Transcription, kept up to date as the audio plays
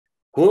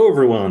Hello,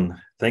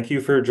 everyone. Thank you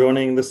for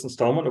joining this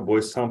installment of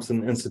Boyce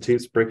Thompson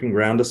Institute's Breaking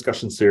Ground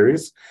discussion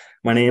series.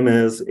 My name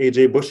is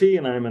AJ Bushy,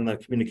 and I'm in the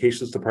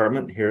communications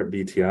department here at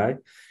BTI.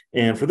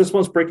 And for this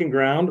month's Breaking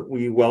Ground,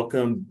 we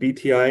welcome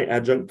BTI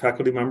adjunct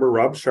faculty member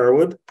Rob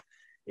Sharwood,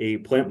 a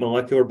plant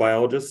molecular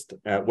biologist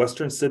at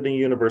Western Sydney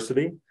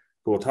University,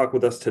 who will talk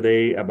with us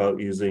today about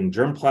using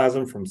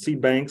germplasm from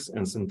seed banks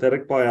and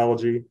synthetic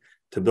biology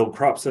to build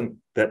crops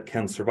that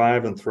can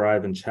survive and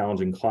thrive in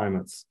challenging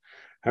climates.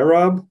 Hi,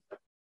 Rob.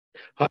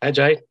 Hi,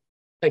 Ajay.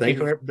 Thank you Thank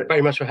you.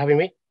 very much for having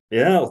me.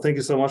 Yeah, well, thank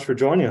you so much for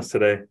joining us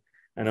today.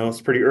 I know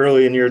it's pretty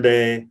early in your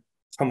day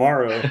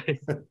tomorrow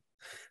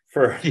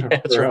for Yeah,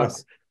 that's for right.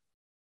 us,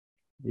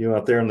 you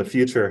out there in the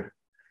future.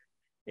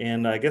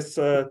 And I guess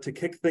to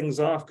kick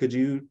things off, could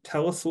you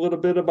tell us a little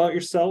bit about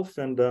yourself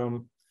and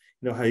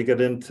how you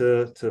got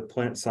into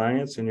plant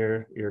science and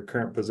your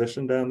current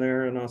position down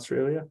there in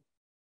Australia?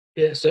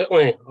 Yeah,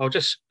 certainly. I'll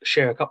just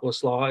share a couple of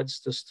slides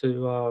just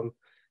to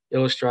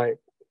illustrate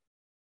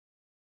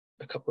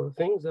a couple of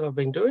things that I've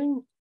been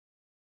doing.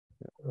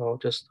 I'll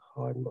just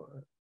That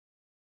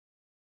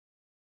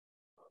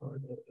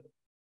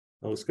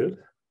was good.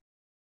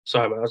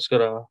 Sorry, mate, I just got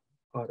to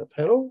hide a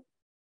panel.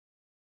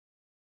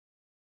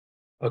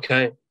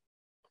 Okay.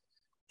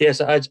 Yeah,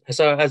 so as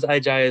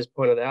AJ has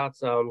pointed out,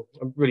 I'm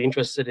really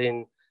interested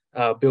in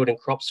building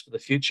crops for the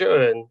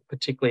future and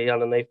particularly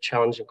underneath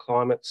challenging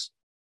climates.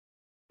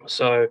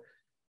 So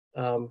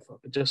if I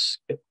could just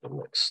get the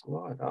next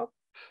slide up.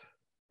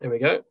 There we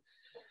go.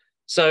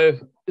 So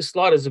this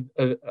slide is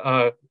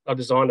a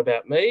design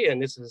about me, and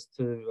this is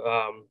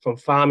from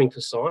farming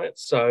to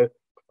science. So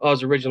I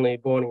was originally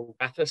born in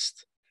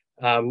Bathurst,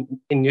 in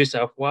New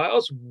South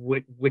Wales,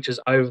 which is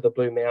over the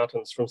Blue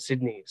Mountains from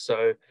Sydney.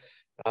 So,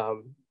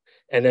 and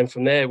then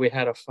from there we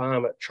had a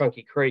farm at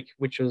Trunky Creek,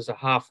 which was a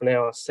half an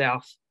hour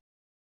south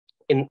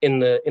in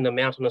the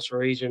mountainous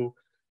region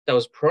that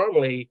was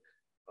primarily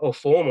or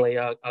formerly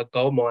a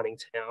gold mining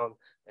town.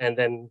 And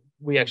then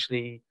we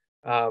actually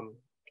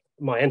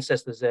my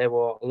ancestors there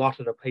were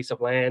allotted a piece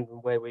of land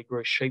where we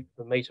grew sheep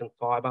for meat and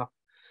fibre,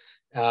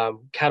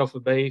 cattle for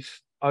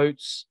beef,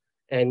 oats,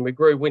 and we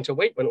grew winter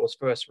wheat when it was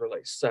first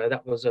released. So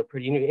that was a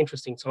pretty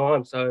interesting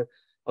time. So I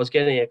was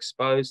getting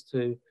exposed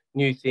to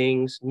new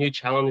things, new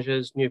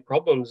challenges, new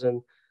problems.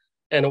 And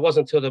it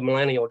wasn't until the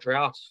millennial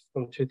drought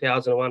from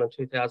 2001 and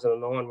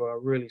 2009 where I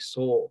really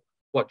saw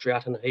what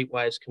drought and heat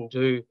waves can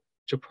do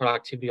to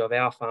productivity of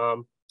our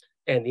farm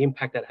and the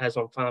impact that has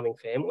on farming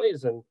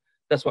families. And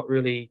that's what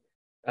really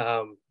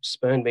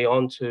spurned me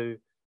on to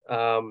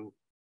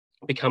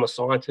become a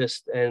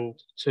scientist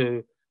and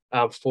to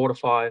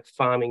fortify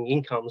farming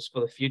incomes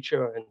for the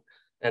future.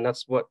 And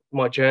that's what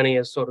my journey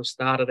has sort of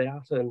started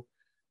out.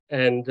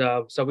 And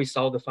so we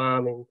sold the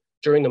farm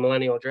during the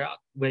millennial drought,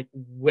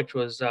 which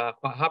was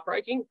quite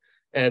heartbreaking.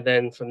 And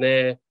then from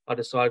there, I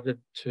decided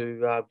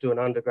to do an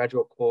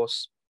undergraduate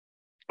course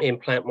in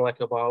plant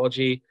molecular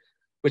biology,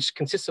 which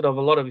consisted of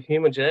a lot of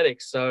human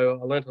genetics. So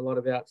I learned a lot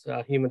about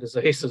human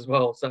disease as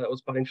well. So that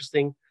was quite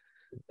interesting.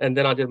 And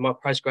then I did my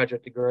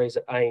postgraduate degrees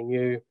at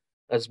ANU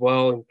as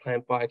well in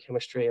plant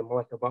biochemistry and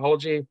molecular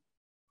biology.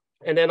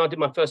 And then I did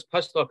my first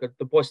postdoc at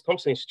the Boyce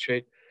Thompson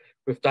Institute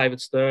with David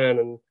Stern,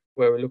 and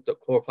where we looked at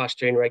chloroplast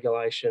gene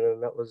regulation.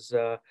 And that was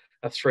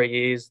 3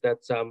 years that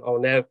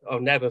I'll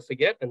never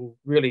forget and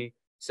really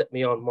set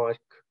me on my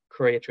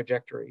career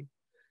trajectory.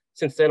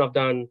 Since then, I've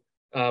done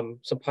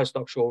some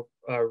postdoctoral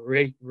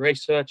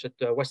research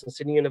at Western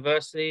Sydney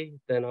University.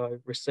 Then I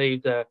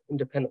received an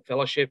independent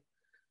fellowship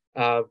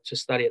to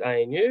study at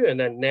ANU. And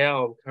then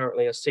now I'm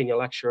currently a senior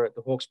lecturer at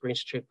the Hawkesbury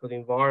Institute for the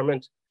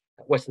Environment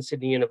at Western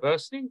Sydney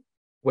University,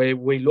 where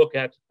we look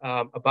at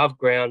above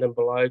ground and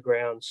below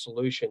ground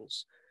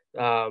solutions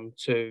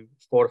to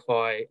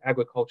fortify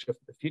agriculture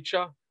for the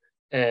future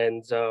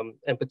and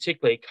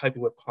particularly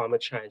coping with climate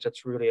change.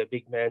 That's really a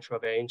big mantra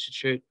of our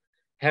institute.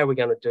 How are we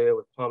going to deal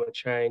with climate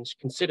change,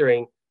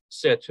 considering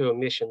CO2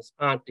 emissions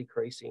aren't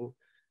decreasing,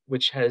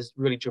 which has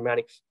really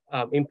dramatic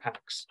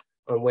impacts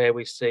on where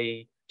we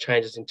see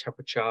changes in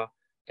temperature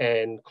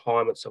and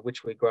climates of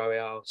which we grow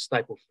our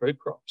staple food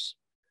crops.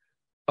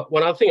 But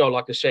one other thing I'd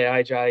like to share,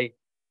 AJ,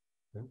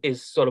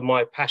 is sort of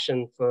my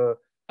passion for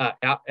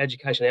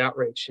education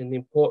outreach and the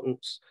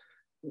important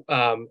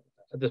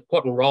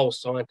role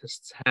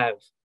scientists have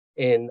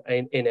in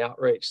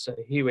outreach. So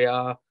here we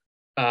are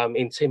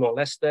in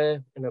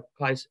Timor-Leste, in a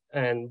place,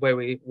 and where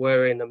we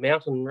were in a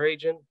mountain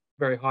region,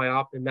 very high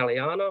up in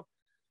Maliana,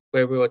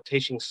 where we were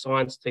teaching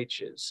science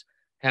teachers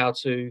how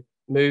to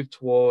move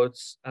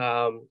towards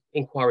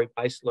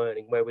inquiry-based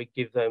learning, where we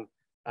give them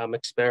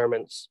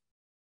experiments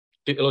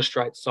to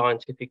illustrate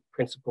scientific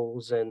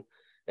principles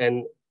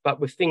but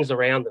with things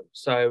around them.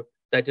 So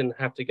they didn't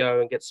have to go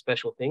and get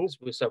special things.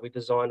 So we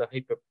designed a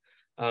heap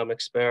of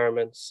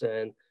experiments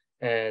and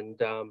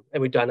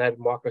we donated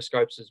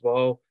microscopes as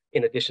well,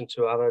 in addition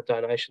to other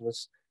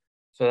donations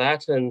for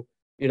that. And,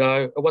 you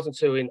know, it wasn't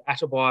until in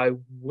Atabai,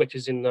 which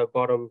is in the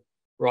bottom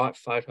right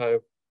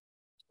photo,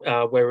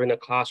 where we're in a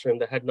classroom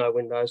that had no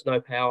windows, no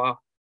power,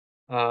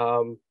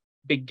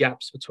 big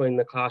gaps between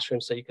the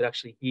classrooms, so you could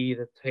actually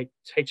hear the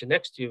teacher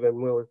next to you when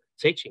we were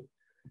teaching.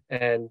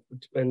 And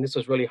this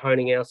was really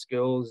honing our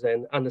skills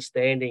and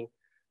understanding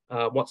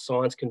what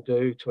science can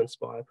do to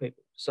inspire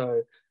people.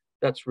 So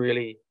that's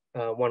really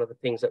one of the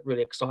things that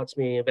really excites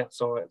me about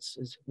science,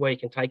 is where you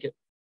can take it.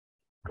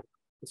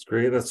 That's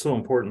great. That's so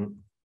important.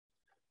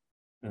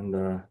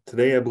 And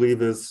today, I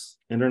believe, is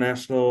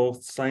International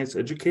Science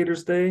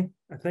Educators Day,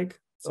 I think,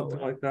 something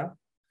like that.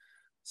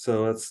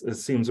 So it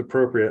seems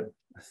appropriate.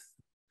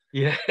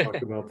 Yeah.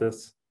 Talk about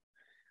this.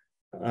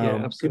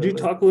 Yeah, could you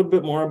talk a little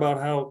bit more about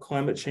how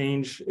climate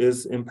change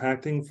is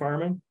impacting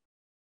farming?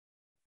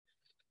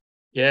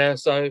 Yeah,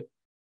 so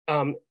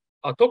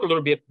I'll talk a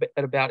little bit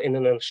about in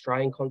an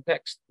Australian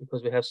context,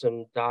 because we have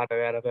some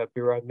data out of our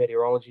Bureau of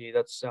Meteorology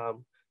that's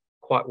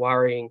quite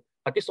worrying.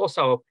 But this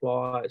also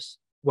applies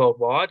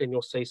worldwide, and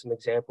you'll see some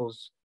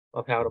examples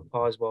of how it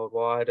applies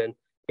worldwide. And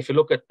if you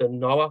look at the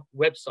NOAA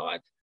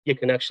website, you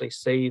can actually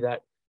see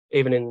that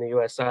even in the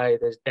USA,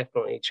 there's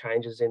definitely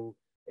changes in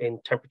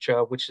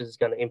temperature, which is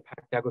going to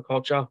impact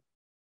agriculture,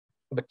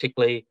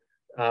 particularly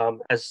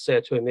as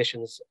CO2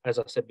 emissions, as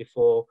I said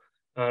before,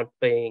 aren't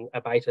being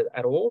abated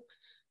at all.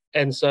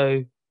 And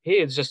so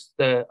here's just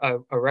a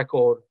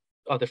record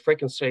of the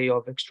frequency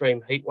of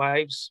extreme heat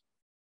waves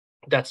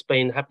that's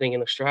been happening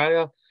in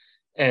Australia.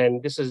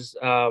 And this is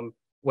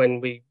when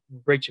we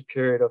reach a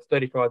period of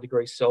 35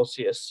 degrees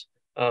Celsius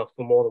for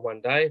more than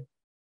one day.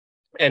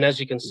 And as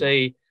you can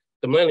see,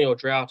 the millennial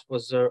drought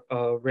was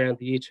around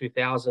the year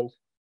 2000,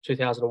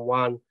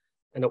 2001,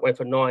 and it went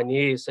for 9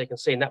 years. So you can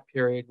see in that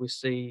period, we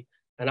see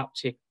an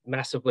uptick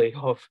massively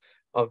of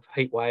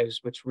heat waves,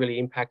 which really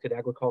impacted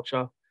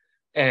agriculture.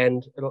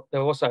 And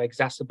they're also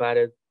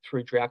exacerbated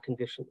through drought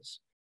conditions.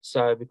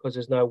 So because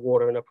there's no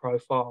water in a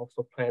profile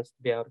for plants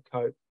to be able to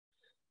cope.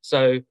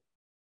 So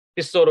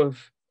this sort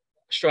of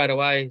straight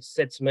away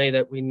said to me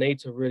that we need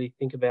to really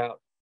think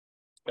about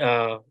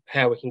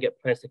how we can get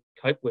plants to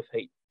cope with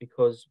heat,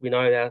 because we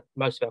know that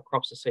most of our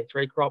crops are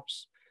C3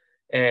 crops,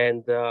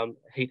 and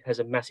heat has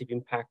a massive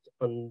impact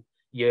on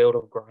yield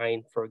of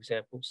grain, for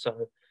example.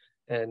 So,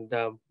 and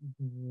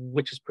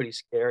which is pretty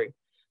scary.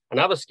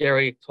 Another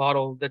scary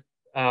title that,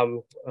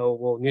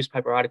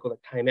 newspaper article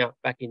that came out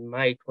back in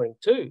May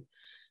 22,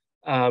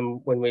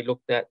 when we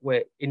looked at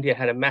where India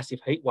had a massive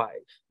heat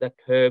wave that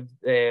curbed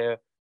their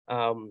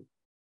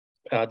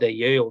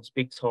yields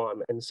big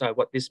time. And so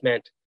what this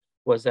meant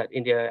was that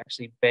India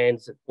actually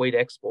bans wheat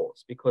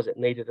exports because it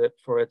needed it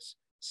for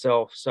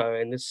itself. So,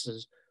 and this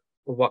is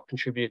what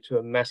contributed to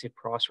a massive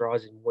price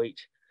rise in wheat.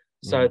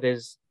 So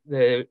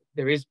there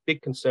is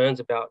big concerns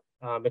about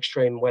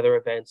extreme weather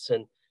events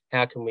and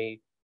how can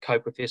we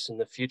cope with this in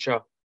the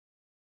future.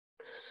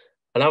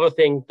 Another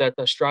thing that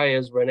Australia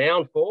is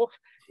renowned for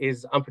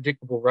is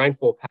unpredictable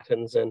rainfall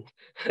patterns. And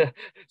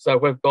so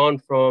we've gone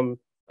from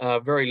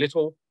very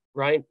little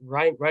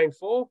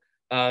rainfall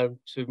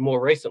to more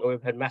recently,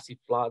 we've had massive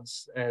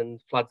floods, and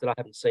floods that I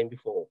haven't seen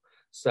before.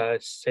 So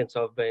since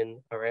I've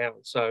been around.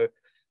 So,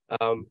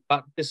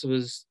 but this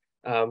was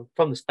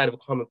from the state of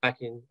climate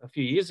back in a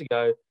few years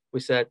ago.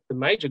 We said the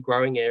major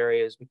growing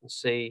areas we can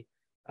see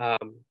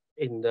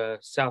in the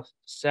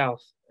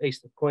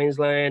southeast of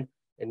Queensland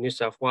and New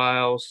South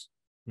Wales,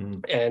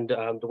 and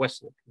the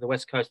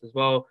west coast as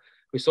well.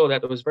 We saw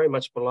that it was very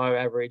much below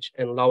average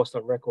and lowest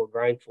on record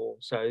rainfall.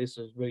 So this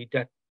is really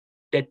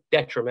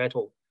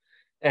detrimental.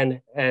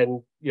 And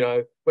you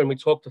know, when we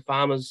talk to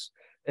farmers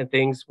and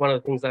things, one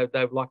of the things they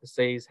would like to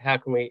see is how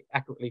can we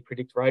accurately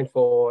predict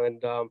rainfall.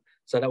 And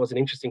so that was an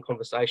interesting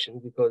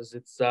conversation, because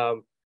it's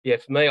yeah,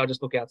 for me, I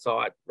just look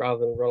outside rather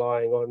than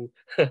relying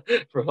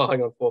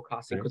on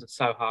forecasting, because it's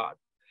so hard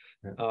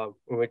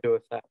when we do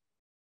with that.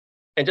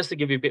 And just to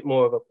give you a bit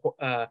more of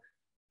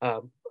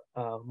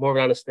more of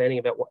an understanding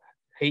about what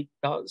heat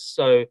does.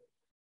 So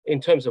in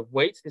terms of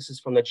wheat, this is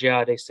from the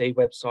GRDC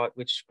website,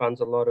 which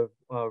funds a lot of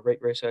wheat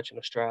research in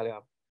Australia.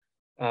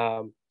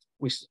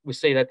 We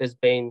see that there's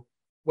been,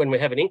 when we're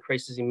having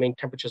increases in mean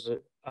temperatures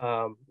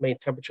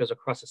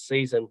across a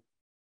season,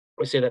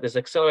 we see that there's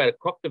accelerated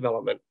crop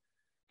development.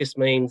 This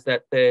means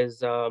that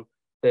it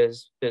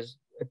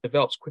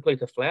develops quickly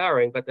to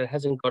flowering, but it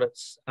hasn't got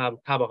its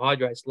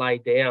carbohydrates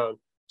laid down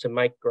to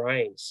make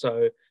grains.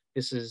 So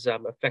this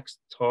affects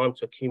time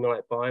to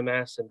accumulate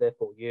biomass, and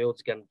therefore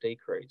yields are going to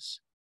decrease.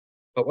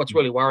 But what's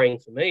really worrying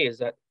for me is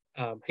that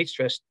heat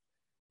stress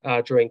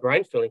during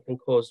grain filling can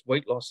cause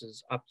wheat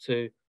losses up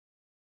to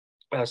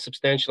a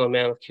substantial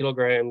amount of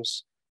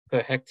kilograms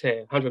per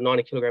hectare,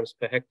 190 kilograms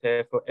per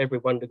hectare for every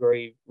 1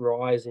 degree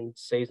rise in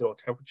seasonal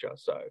temperature.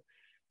 So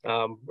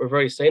we've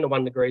already seen a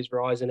 1 degree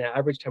rise in our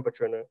average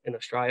temperature in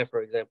Australia,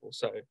 for example.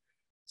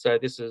 So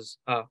this is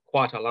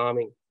quite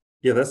alarming.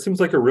 Yeah, that seems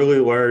like a really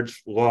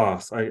large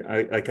loss.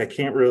 I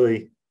can't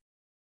really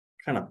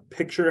kind of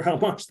picture how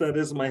much that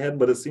is in my head,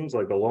 but it seems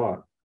like a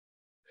lot.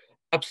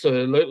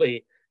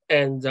 Absolutely.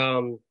 And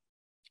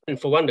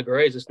for 1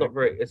 degree, it's not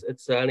very,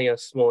 it's only a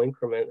small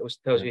increment,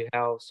 which tells you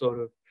how sort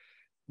of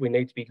we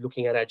need to be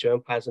looking at our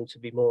germplasm to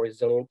be more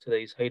resilient to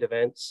these heat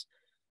events.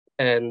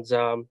 And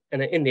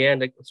in the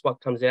end, it's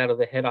what comes out of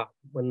the header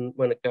when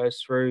it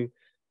goes through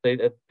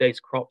these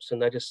crops,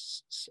 and they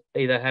just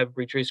either have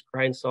reduced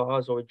grain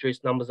size or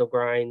reduced numbers of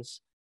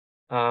grains,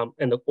 or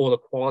the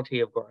quality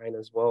of grain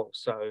as well.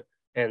 So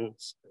and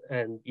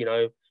you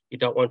know, you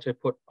don't want to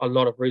put a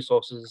lot of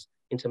resources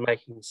into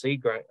making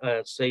seed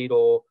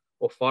or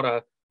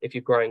fodder if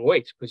you're growing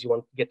wheat, because you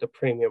want to get the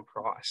premium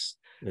price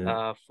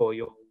for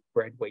your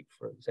bread wheat,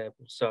 for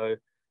example. So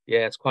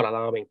yeah, it's quite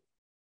alarming.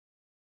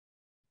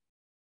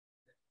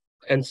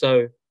 And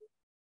so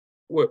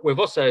we've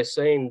also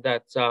seen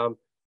that,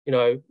 you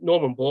know,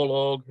 Norman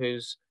Borlaug,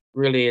 who's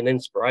really an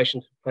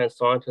inspiration to plant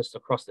scientists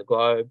across the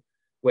globe,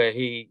 where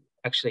he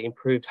actually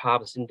improved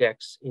harvest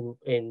index in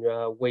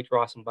wheat,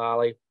 rice, and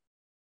barley,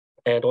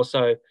 and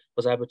also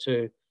was able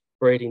to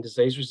breed in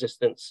disease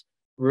resistance,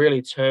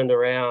 really turned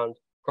around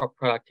crop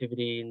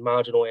productivity in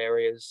marginal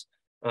areas,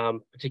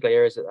 particularly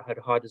areas that had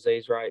high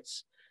disease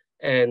rates.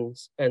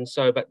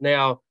 But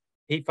now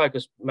he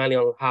focused mainly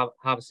on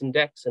harvest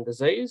index and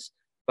disease.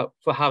 But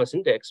for harvest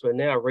index, we're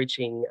now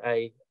reaching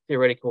a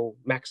theoretical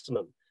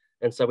maximum,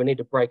 and so we need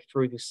to break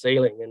through this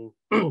ceiling.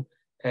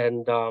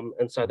 And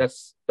so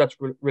that's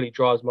really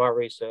drives my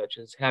research,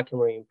 is how can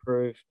we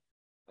improve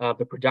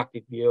the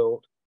productive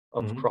yield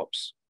of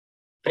crops,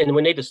 and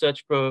we need to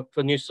search for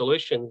new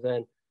solutions.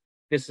 And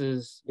this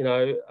is, you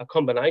know, a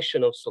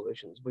combination of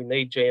solutions. We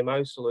need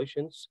GMO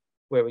solutions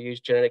where we use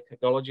genetic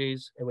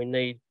technologies, and we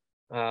need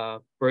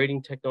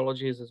breeding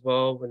technologies as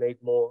well. We need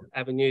more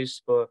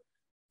avenues for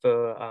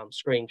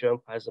screening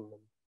germplasm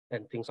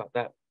and things like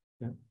that.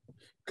 Yeah.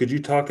 Could you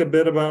talk a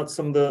bit about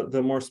some of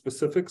the more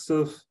specifics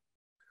of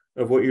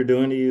what you're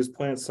doing to use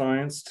plant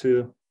science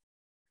to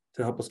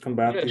help us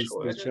combat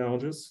these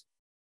challenges?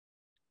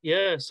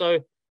 Yeah, so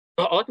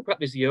I like to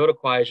practice the yield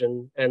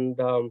equation,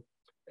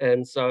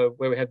 and so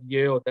where we have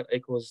yield that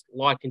equals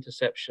light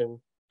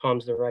interception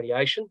times the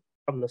radiation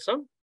from the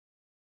sun,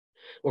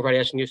 or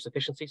radiation use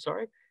efficiency,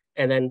 sorry,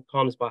 and then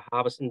times by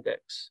harvest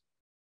index.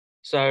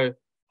 So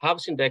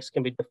harvest index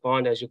can be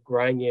defined as your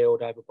grain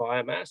yield over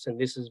biomass, and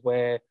this is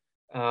where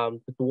the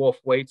dwarf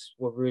wheats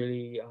will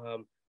really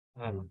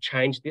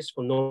change this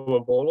for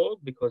Norman Borlaug,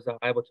 because they're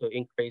able to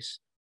increase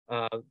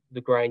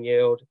the grain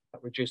yield,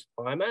 reduce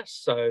the biomass.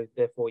 So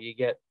therefore you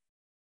get,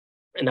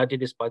 and I did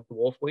this by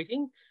dwarf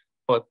wheating,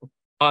 by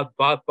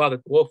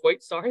the dwarf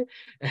wheat, sorry,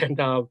 and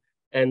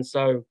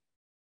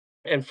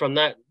from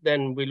that,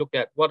 then we look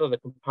at what are the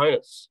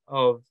components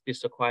of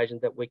this equation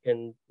that we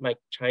can make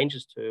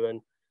changes to,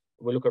 and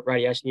we look at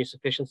radiation use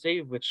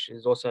efficiency, which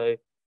is also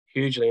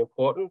hugely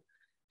important,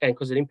 and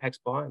because it impacts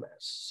biomass.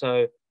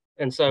 So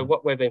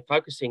what we've been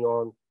focusing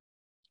on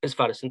is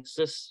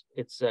photosynthesis.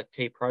 It's a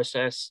key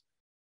process.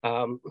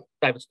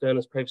 David Stern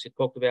has previously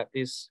talked about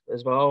this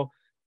as well,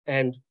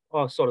 and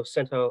I sort of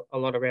center a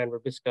lot around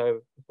Rubisco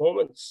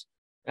performance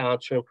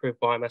to improve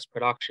biomass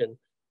production,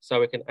 so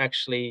we can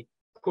actually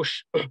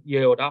push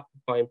yield up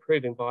by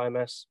improving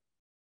biomass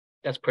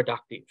that's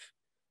productive.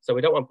 So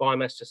we don't want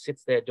biomass just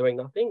sits there doing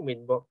nothing. We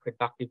want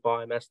productive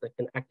biomass that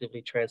can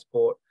actively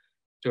transport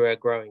to our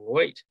growing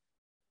wheat.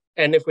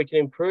 And if we can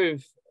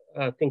improve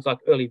things like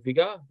early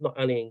vigor, not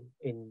only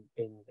in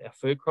our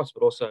food crops,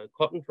 but also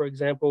cotton, for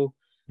example,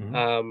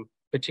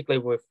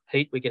 particularly with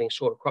heat, we're getting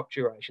shorter crop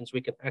durations.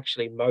 We can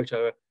actually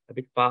motor a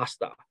bit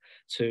faster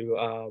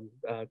to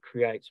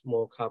create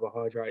more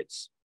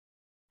carbohydrates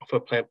for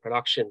plant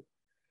production.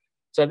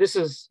 So this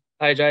is,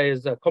 AJ,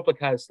 is a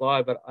complicated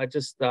slide, but I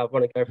just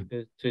want to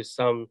go to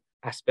some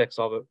aspects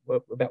of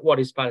it about what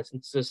is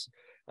photosynthesis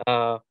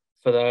for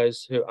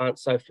those who aren't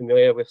so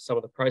familiar with some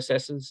of the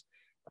processes,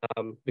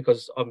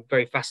 because I'm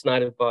very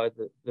fascinated by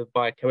the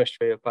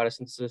biochemistry of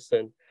photosynthesis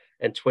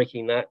and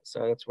tweaking that.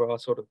 So that's where I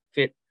sort of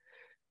fit.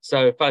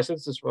 So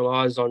photosynthesis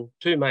relies on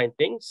two main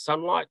things: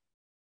 sunlight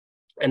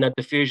and the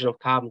diffusion of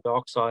carbon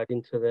dioxide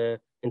into the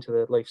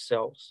leaf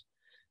cells.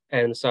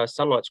 And so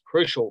sunlight's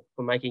crucial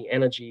for making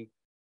energy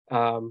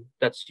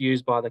that's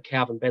used by the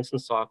Calvin-Benson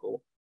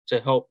cycle to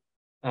help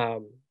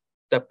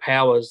that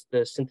powers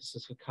the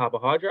synthesis of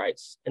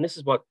carbohydrates. And this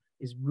is what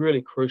is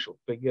really crucial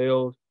for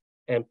yield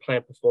and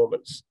plant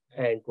performance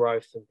and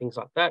growth and things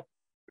like that.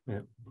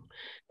 Yeah.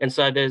 And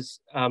so there's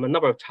a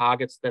number of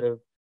targets that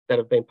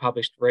have been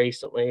published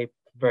recently.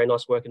 Very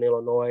nice work in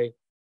Illinois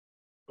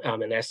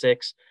and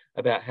Essex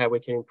about how we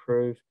can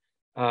improve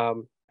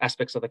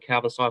aspects of the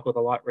Calvin cycle, the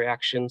light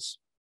reactions.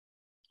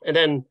 And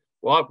then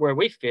where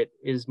we fit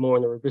is more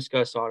in the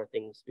Rubisco side of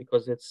things,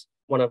 because it's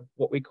one of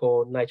what we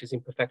call nature's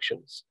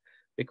imperfections,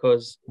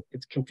 because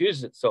it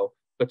confuses itself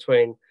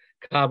between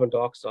carbon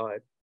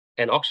dioxide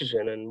and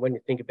oxygen. And when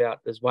you think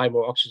about there's way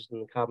more oxygen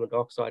than carbon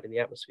dioxide in the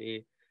atmosphere,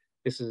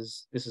 this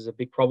is a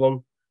big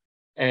problem.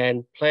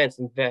 And plants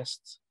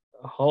invest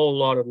a whole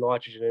lot of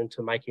nitrogen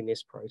into making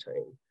this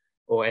protein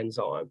or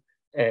enzyme.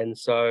 And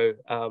so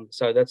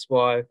that's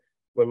why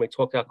when we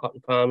talk to our cotton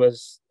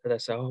farmers, they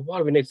say, oh, why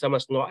do we need so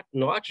much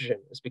nitrogen?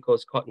 It's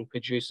because cotton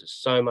produces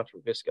so much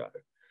Rubisco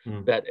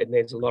that it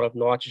needs a lot of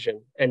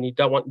nitrogen, and you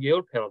don't want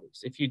yield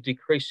penalties. If you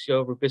decrease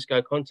your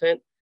Rubisco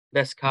content,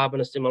 less carbon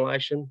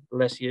assimilation,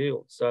 less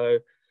yield. So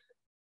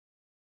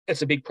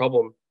it's a big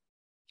problem.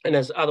 And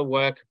there's other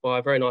work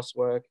by very nice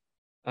work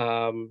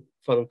for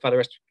the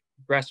further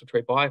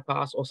respiratory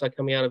bypass also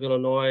coming out of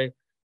Illinois,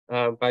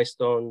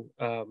 based on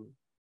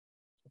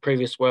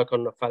previous work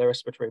on the further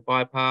respiratory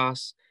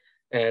bypass.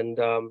 And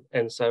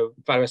so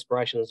further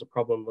respiration is a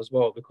problem as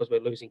well because we're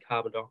losing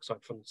carbon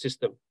dioxide from the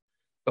system.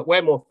 But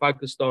we're more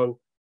focused on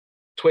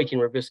tweaking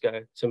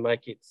Rubisco to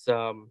make it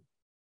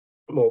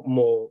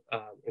more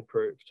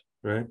improved.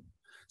 Right.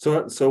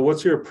 So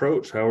what's your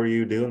approach? How are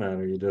you doing that?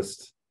 Are you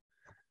just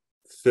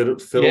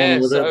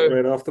fiddling with it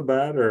right off the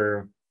bat,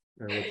 or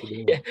what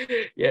you doing?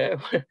 Yeah,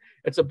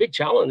 it's a big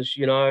challenge.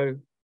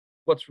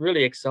 What's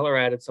really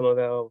accelerated some of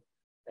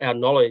our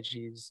knowledge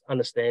is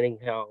understanding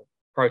how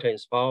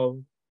proteins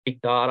fold.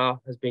 Big data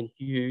has been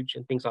huge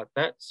and things like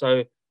that.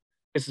 So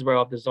this is where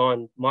I've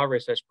designed my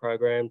research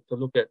program to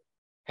look at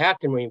how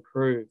can we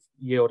improve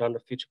yield under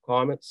future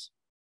climates.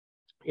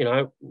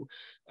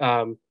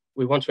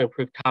 We want to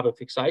improve carbon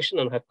fixation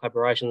and have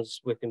collaborations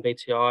with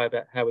BTI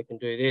about how we can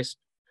do this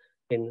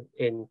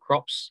in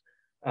crops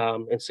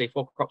and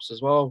C4 crops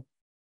as well.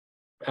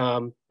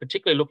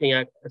 Particularly looking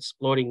at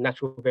exploiting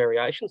natural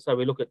variation. So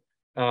we look at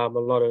a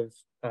lot of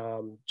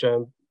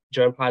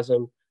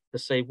germplasm to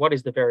see what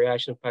is the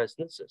variation of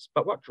photosynthesis,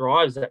 but what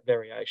drives that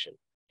variation?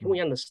 Can we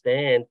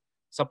understand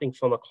something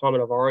from a climate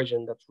of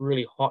origin that's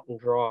really hot and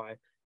dry,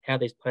 how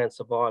these plants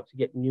survive, to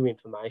get new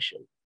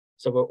information?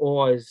 So we're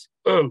always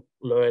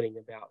learning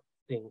about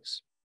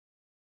things.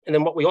 And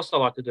then what we also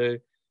like to do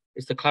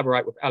is to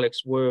collaborate with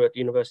Alex Wu at the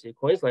University of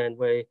Queensland,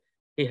 where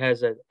he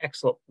has an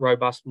excellent,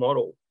 robust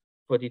model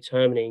for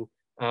determining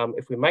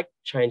if we make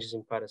changes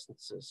in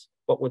photosynthesis,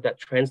 what would that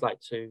translate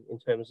to in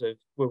terms of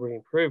will we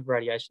improve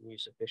radiation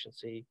use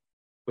efficiency,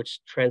 which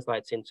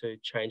translates into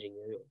changing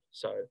yield.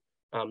 So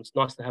it's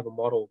nice to have a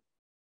model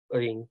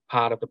being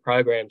part of the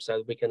program so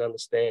that we can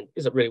understand,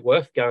 is it really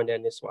worth going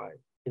down this way?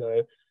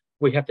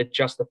 We have to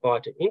justify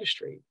to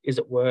industry, is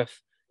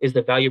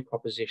the value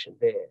proposition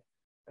there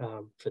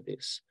for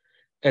this?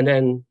 And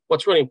then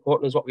what's really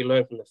important is what we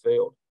learn from the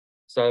field.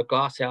 So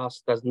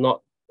glasshouse does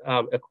not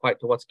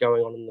equate to what's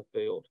going on in the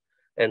field.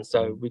 And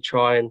so we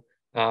try and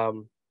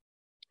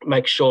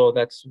make sure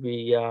that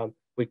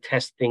we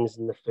test things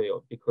in the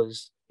field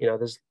because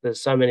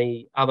there's so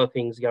many other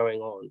things going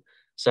on.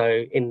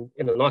 So in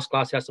a nice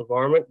glasshouse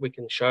environment, we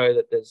can show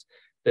that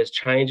there's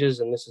changes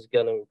and this is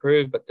going to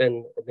improve, but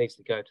then it needs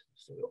to go to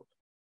the field.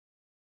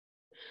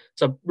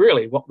 So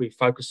really what we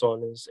focus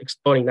on is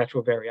exploiting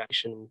natural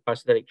variation in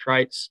photosynthetic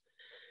traits.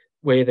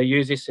 We either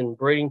use this in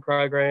breeding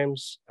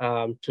programs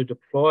to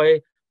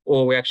deploy,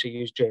 or we actually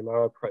use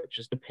GMO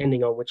approaches,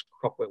 depending on which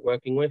crop we're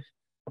working with.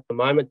 At the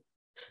moment,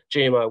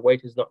 GMO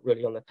wheat is not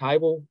really on the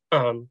table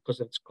because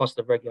of its cost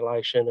of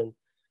regulation, and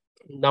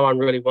no one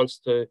really wants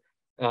to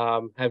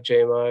have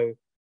GMO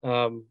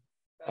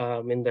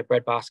in their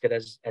breadbasket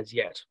as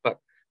yet. But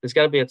there's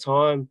going to be a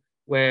time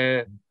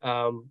where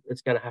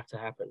it's going to have to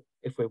happen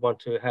if we want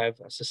to have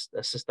a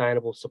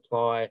sustainable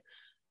supply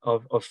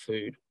of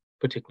food,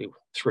 particularly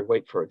through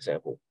wheat, for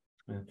example.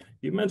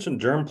 You mentioned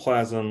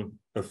germplasm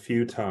a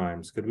few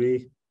times. Could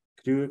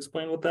you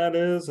explain what that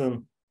is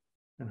and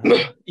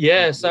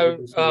how so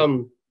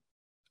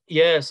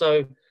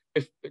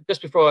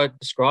just before I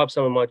describe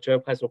some of my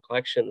germplasm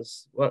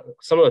collections,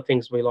 some of the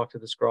things we like to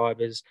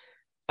describe is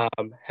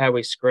how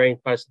we screen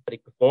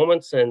photosynthetic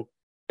performance, and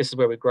this is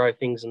where we grow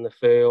things in the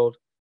field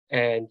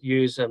and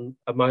use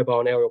a mobile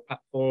and aerial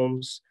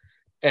platforms,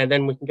 and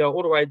then we can go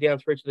all the way down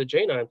through to the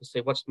genome to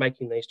see what's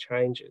making these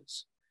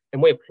changes.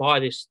 And we apply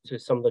this to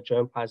some of the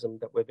germplasm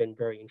that we've been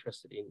very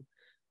interested in.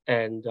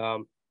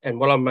 And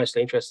what I'm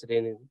mostly interested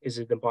in is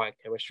the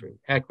biochemistry.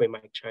 How can we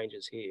make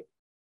changes here?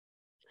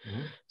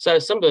 Mm-hmm. So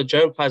some of the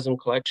germplasm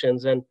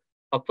collections, and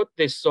I'll put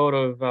this sort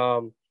of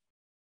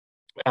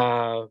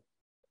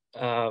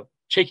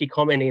cheeky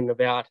comment in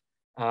about,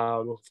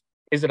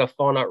 is it a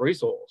finite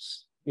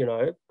resource?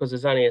 Because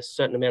there's only a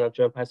certain amount of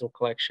germplasm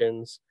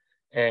collections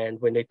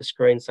and we need to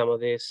screen some of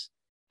this.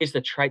 Is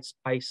the trait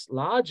space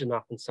large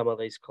enough in some of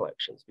these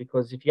collections?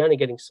 Because if you're only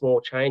getting small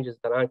changes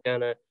that aren't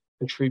going to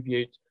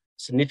contribute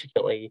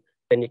significantly,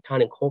 then you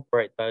can't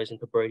incorporate those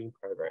into breeding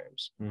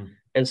programs.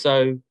 And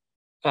so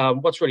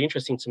what's really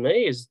interesting to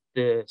me is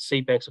the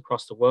seed banks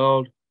across the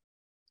world.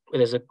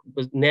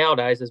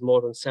 Nowadays, there's more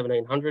than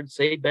 1,700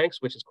 seed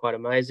banks, which is quite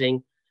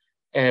amazing.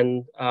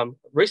 And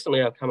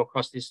recently I've come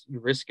across this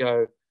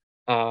Eurisco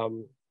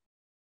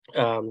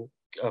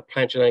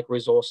plant genetic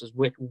resources,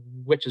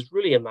 which is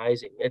really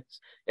amazing.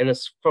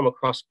 It's from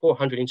across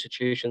 400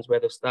 institutions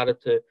where they've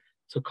started to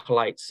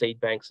collate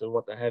seed banks and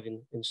what they have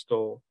in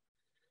store.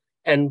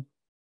 And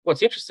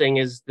what's interesting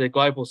is the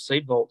global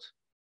seed vault.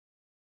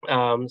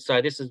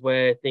 So this is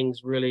where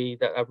things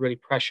that are really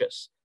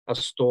precious are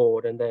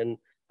stored, and then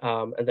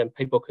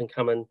people can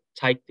come and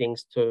take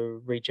things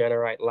to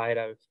regenerate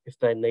later if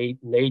they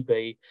need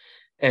be.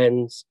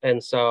 And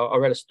so I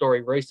read a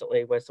story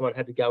recently where someone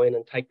had to go in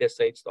and take their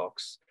seed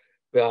stocks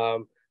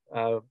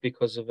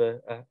because of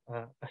a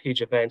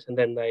huge event, and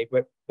then they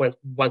went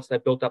once they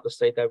built up the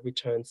seed, they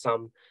returned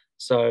some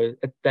So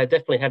they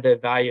definitely have their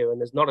value,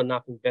 and there's not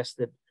enough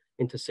invested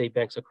into seed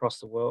banks across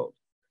the world.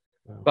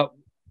 Wow.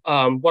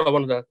 But what I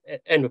wanted to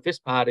end with this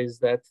part is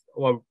that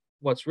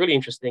what's really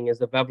interesting is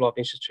the Vavilov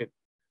Institute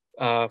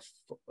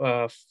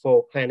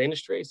for Plant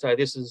Industry. So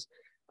this is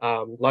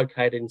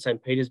located in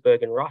St.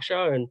 Petersburg in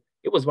Russia, and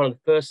it was one of the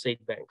first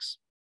seed banks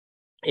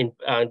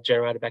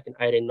generated back in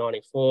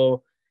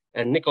 1894.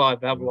 And Nikolai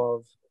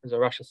Vavilov is a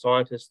Russian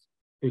scientist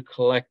who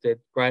collected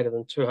greater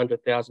than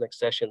 200,000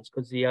 accessions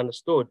because he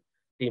understood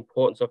the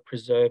importance of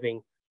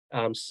preserving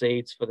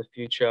seeds for the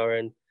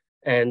future.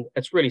 And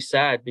it's really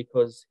sad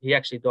because he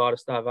actually died of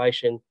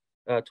starvation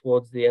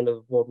towards the end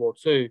of World War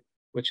II,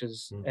 which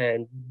is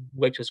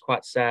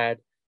quite sad.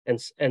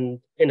 And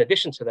in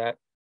addition to that,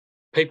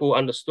 people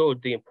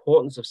understood the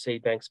importance of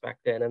seed banks back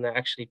then, and they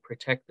actually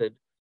protected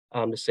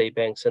the seed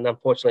banks. And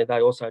unfortunately,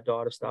 they also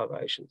died of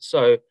starvation.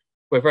 So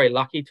we're very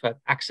lucky to have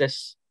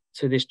access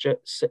to this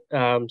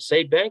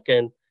seed bank,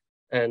 and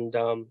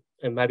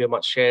maybe I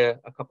might share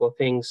a couple of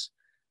things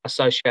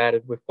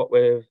associated with what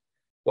we've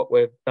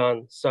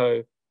done.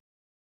 So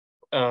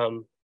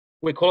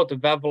we call it the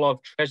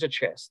Vavilov treasure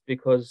chest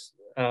because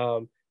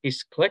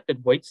he's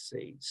collected wheat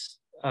seeds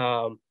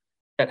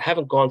that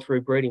haven't gone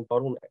through breeding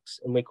bottlenecks,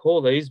 and we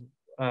call these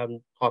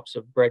types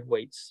of bred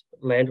wheats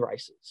land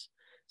races.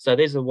 So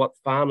these are what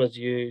farmers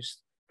use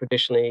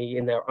traditionally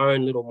in their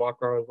own little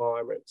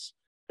microenvironments.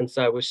 And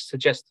so which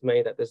suggests to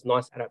me that there's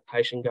nice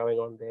adaptation going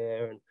on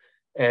there.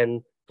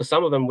 And for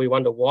some of them, we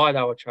wonder why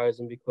they were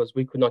chosen, because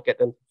we could not get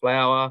them to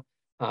flower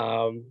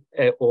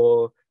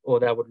or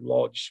they would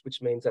lodge,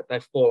 which means that they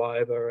fall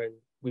over, and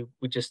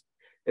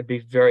it'd be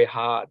very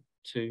hard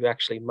to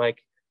actually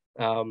make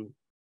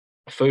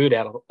food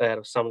out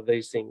of some of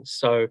these things.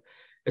 So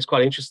it's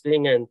quite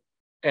interesting.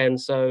 And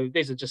so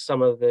these are just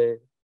some of the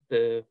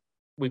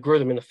we grew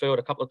them in the field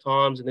a couple of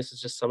times, and this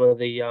is just some of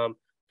the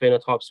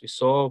phenotypes we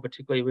saw,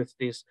 particularly with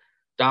this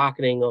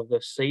darkening of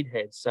the seed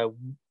heads. So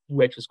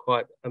which was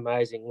quite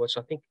amazing, which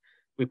I think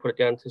we put it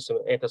down to some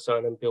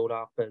anthocyane and build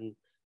up, and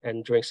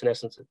during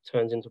senescence it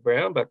turns into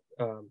brown. But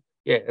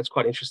yeah, it's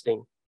quite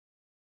interesting.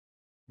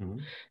 Mm-hmm.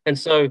 And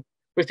so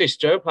with this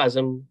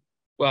germplasm,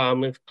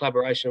 with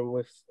collaboration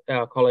with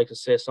our colleagues at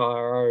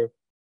CSIRO,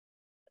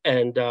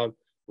 and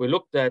we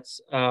looked at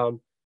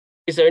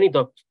is there any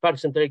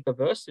photosynthetic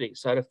diversity?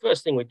 So the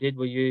first thing we did,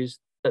 we used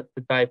the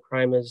Dave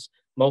Kramer's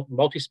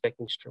multi-spec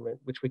instrument,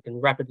 which we can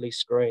rapidly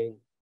screen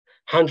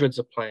hundreds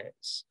of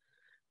plants.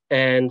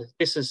 And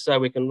this is so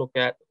we can look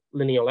at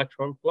linear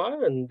electron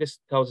flow, and this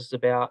tells us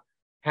about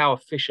how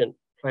efficient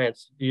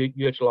plants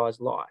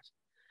utilize light.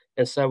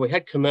 And so we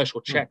had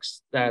commercial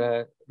checks that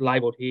are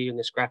labeled here in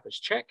this graph as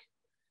check.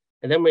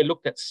 And then we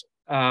looked at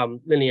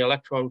linear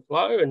electron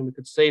flow, and we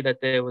could see that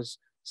there was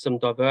some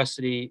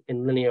diversity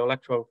in linear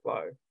electron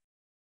flow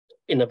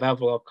in the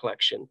Vavilov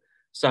collection.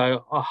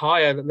 So a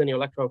higher linear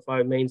electron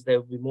flow means there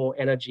will be more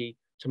energy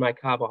to make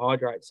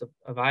carbohydrates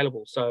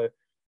available. So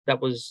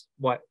that was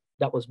why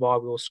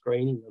we were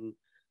screening them.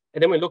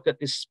 And then we looked at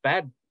this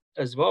SPAD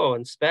as well.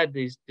 And SPAD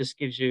just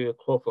gives you a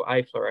chlorophyll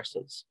A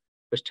fluorescence,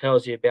 which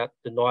tells you about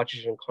the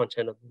nitrogen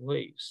content of the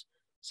leaves.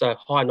 So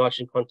high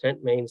nitrogen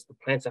content means the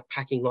plants are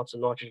packing lots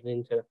of nitrogen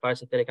into the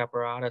photosynthetic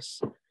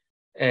apparatus.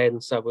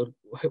 And so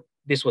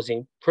this was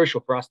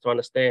crucial for us to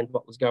understand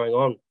what was going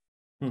on.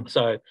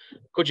 So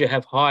could you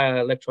have higher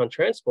electron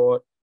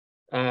transport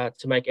to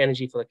make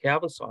energy for the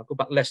Calvin cycle,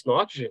 but less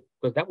nitrogen?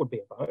 Because that would be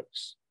a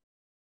bonus.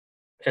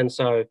 And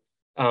so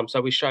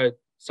we showed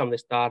some of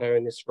this data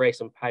in this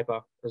recent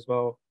paper as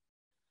well.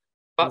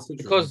 But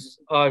because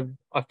I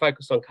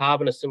focused on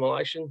carbon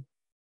assimilation,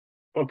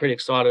 I'm pretty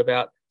excited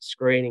about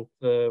screening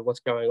for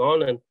what's going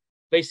on. And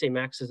VC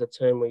max is a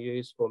term we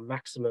use for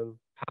maximum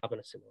carbon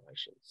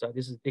assimilation. So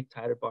this is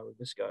dictated by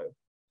Rubisco.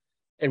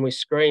 And we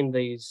screened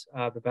these,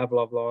 the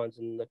Vavilov lines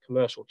and the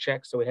commercial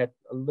checks. So we had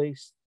at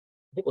least,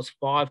 I think it was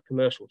 5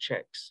 commercial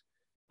checks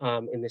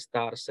in this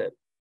data set.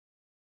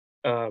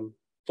 4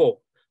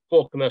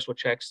 commercial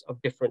checks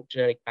of different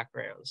genetic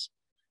backgrounds.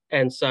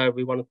 And so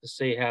we wanted to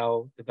see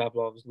how the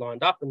Vavilovs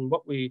lined up. And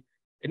what we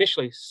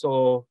initially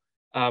saw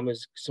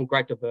was some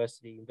great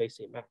diversity in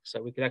VC max.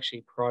 So we could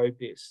actually probe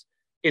this.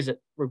 Is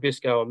it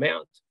Rubisco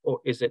amount, or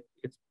is it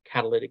its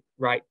catalytic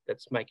rate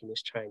that's making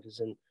these changes?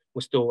 And we're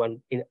still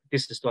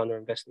this is still under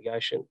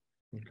investigation.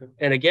 Okay.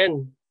 And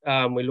again,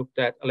 we looked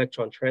at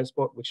electron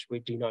transport, which we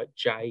denote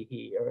J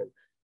here,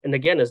 and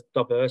again as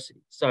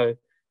diversity. So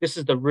this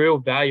is the real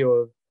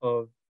value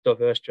of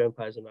diverse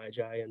germplasm,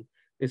 AJ, and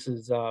this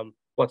is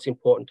what's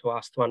important to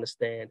us to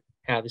understand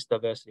how this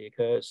diversity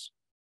occurs.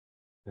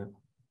 Yeah,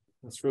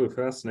 that's really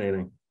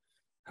fascinating.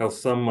 How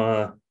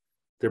some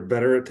they're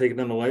better at taking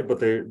in the light, but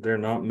they're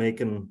not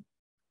making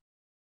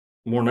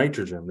more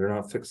nitrogen. They're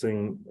not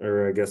fixing,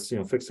 or I guess,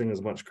 fixing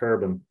as much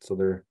carbon.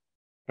 So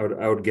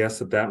I would guess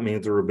that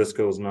means the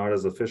Rubisco is not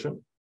as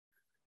efficient.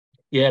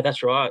 Yeah,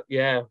 that's right.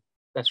 Yeah,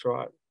 that's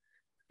right.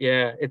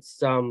 Yeah,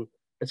 it's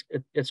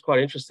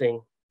quite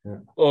interesting. Yeah.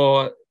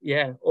 Or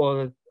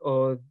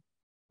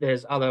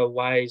there's other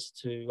ways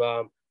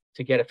to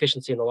get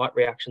efficiency in the light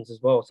reactions as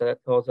well. So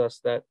that tells us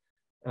that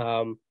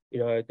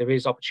there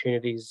is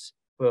opportunities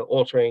for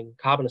altering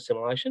carbon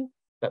assimilation,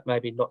 but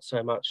maybe not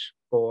so much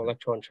for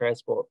electron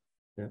transport.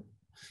 Yeah.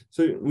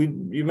 So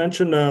you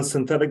mentioned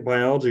synthetic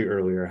biology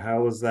earlier.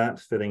 How is that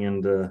fitting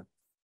into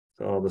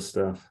all this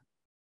stuff?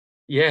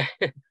 Yeah,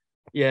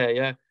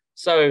 yeah.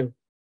 So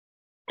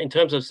in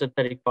terms of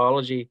synthetic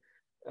biology,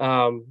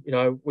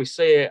 we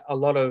see a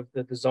lot of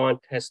the design,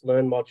 test,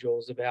 learn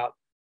modules about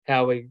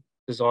how we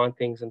design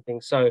things and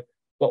things. So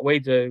what we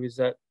do is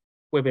that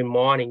we've been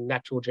mining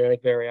natural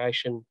genetic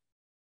variation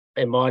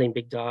and mining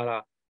big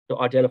data to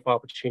identify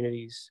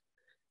opportunities.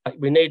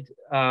 We need,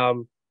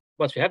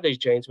 once we have these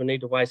genes, we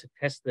need the ways to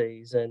test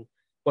these. And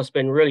what's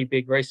been really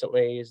big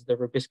recently is the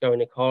Rubisco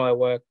and E. coli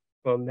work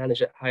from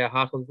manager Haya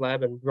Hartland's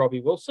lab and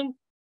Robbie Wilson.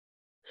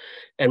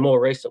 And more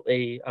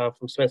recently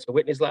from Spencer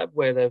Whitney's lab,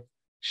 where they've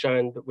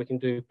shown that we can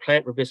do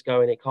plant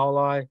Rubisco and E.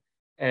 coli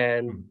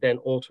and then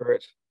alter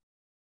it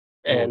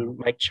and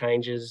make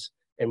changes,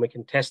 and we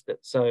can test it.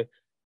 So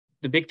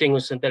the big thing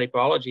with synthetic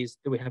biology is,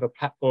 do we have a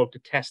platform to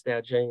test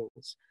our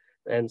genes?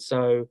 And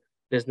so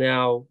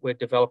we're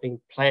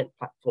developing plant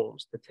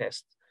platforms to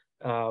test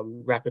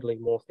rapidly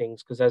more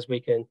things, because as we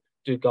can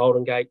do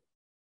Golden Gate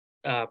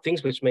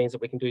things, which means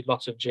that we can do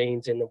lots of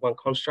genes in the one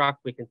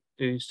construct, we can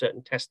do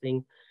certain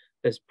testing.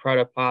 There's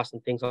protoplasts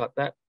and things like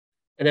that.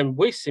 And then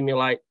we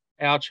simulate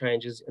our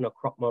changes in a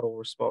crop model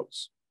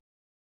response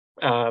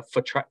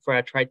for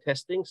our trait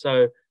testing.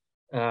 So,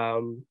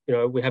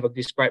 we have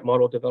this great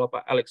model developed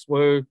by Alex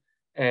Wu,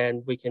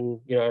 and we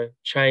can,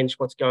 change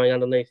what's going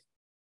underneath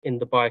in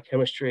the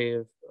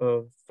biochemistry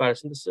of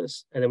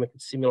photosynthesis, and then we can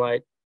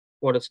simulate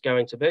what it's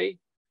going to be.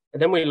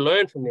 And then we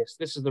learn from this.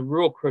 This is the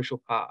real crucial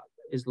part,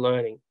 is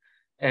learning.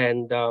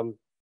 But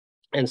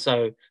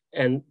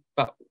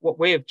what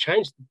we have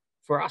changed,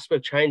 for us,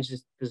 we've changed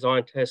this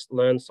design, test,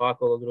 learn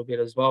cycle a little bit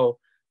as well,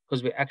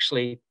 because we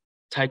actually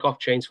take off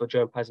genes for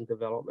germplasm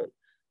development,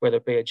 whether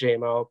it be a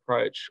GMO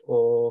approach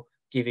or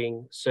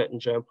giving certain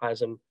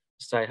germplasm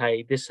to say,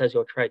 hey, this has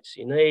your traits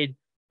you need,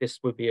 this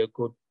would be a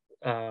good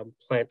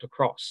plant to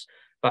cross.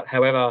 But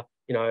however,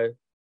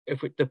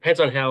 if it depends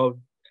on how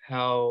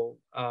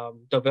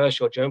diverse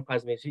your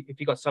germplasm is. If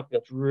you've got something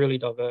that's really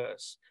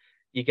diverse,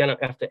 you're going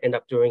to have to end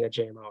up doing a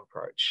GMO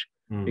approach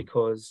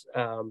because,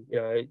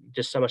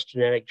 just so much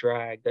genetic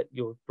drag that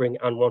you'll bring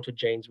unwanted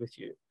genes with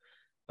you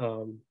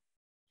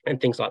and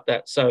things like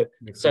that. So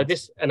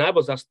this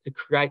enables us to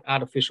create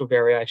artificial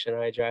variation,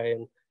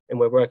 AJ, and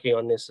we're working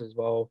on this as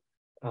well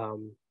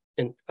on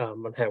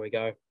how we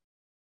go.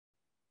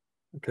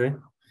 Okay.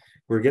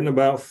 We're getting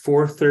about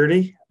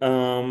 4:30.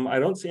 I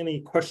don't see any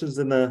questions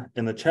in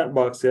the chat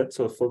box yet.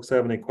 So if folks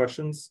have any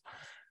questions,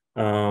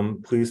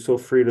 please feel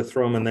free to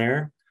throw them in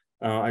there.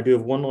 I do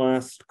have one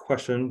last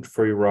question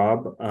for you,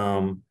 Rob.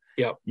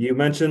 You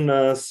mentioned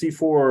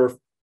C4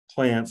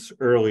 plants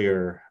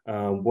earlier.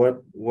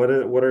 What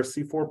are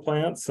C4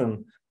 plants,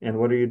 and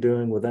what are you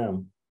doing with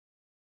them?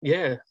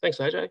 Yeah, thanks,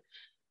 AJ.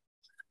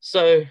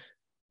 So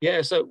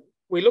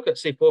we look at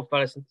C4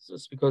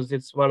 photosynthesis because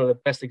it's one of the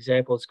best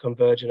examples of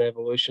convergent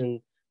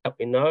evolution that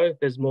we know.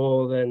 There's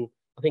more than,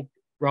 I think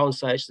Rowan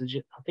Sage,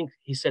 I think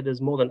he said there's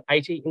more than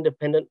 80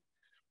 independent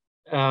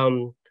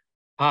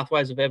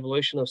pathways of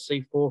evolution of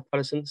C4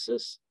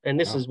 photosynthesis. And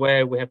this is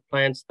where we have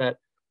plants that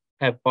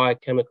have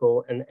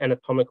biochemical and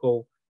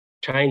anatomical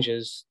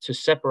changes to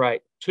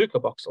separate two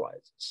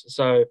carboxylases.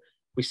 So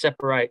we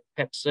separate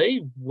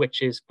Pep-C,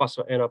 which is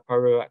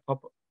phosphoenolpyruvate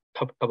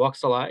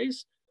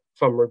carboxylase,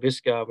 from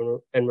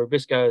Rubisco, and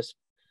Rubisco is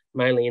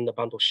mainly in the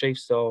bundle sheath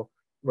cell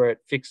where it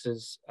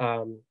fixes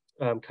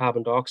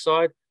carbon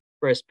dioxide,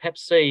 whereas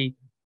Pep-C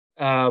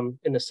in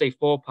the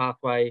C4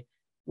 pathway,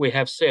 we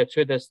have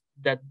CO2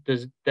 that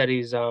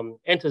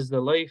enters the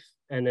leaf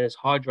and is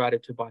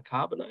hydrated to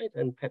bicarbonate,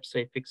 and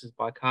Pep-C fixes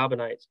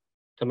bicarbonate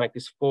to make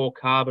this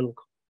 4-carbon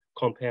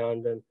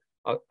compound, and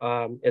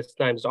its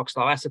name is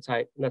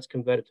oxaloacetate, and that's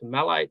converted to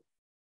malate,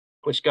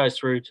 which goes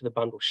through to the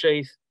bundle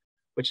sheath,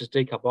 which is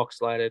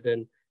decarboxylated,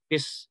 and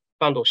this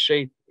bundle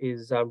sheath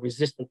is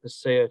resistant to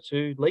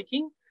CO2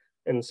 leaking.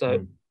 And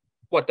so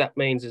what that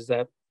means is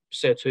that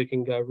CO2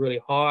 can go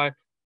really high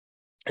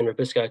and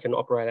Rubisco can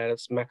operate at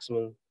its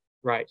maximum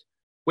rate.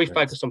 We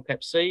focus on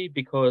Pep-C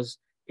because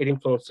it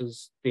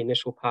influences the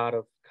initial part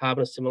of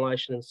carbon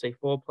assimilation in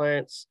C4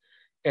 plants,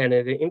 and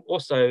it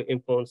also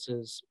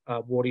influences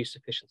water use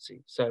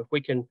efficiency. So if we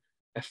can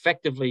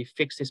effectively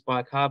fix this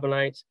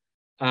bicarbonate,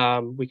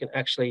 we can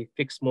actually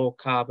fix more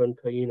carbon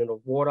per unit of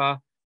water,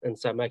 and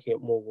so making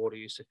it more water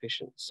use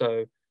efficient.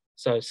 So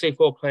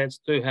C4 plants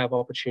do have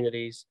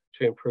opportunities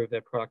to improve their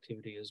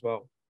productivity as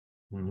well.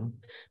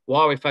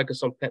 Why we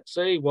focus on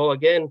Pep-C? Well,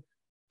 again,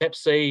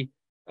 Pep-C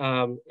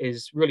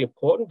is really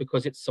important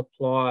because it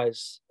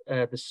supplies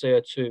the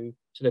CO2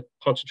 to the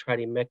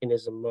concentrating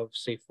mechanism of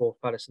C4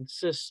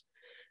 photosynthesis.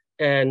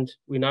 And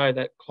we know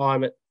that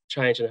climate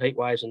change and heat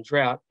waves and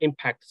drought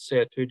impact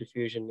CO2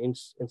 diffusion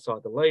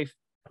inside the leaf.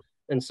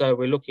 And so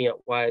we're looking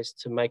at ways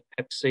to make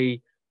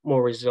Pep-C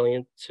more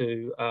resilient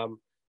to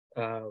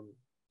low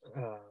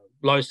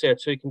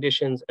CO2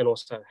 conditions and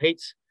also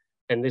heat.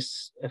 And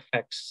this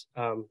affects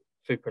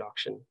food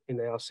production in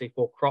our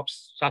C4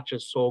 crops, such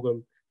as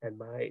sorghum and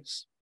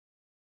maize.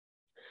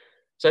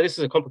 So this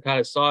is a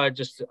complicated side.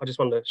 I just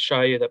wanted to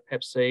show you that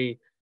Pep C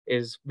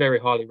is very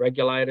highly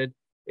regulated.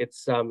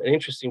 It's an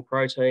interesting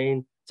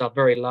protein. It's a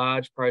very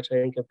large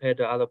protein compared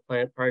to other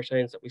plant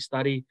proteins that we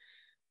study.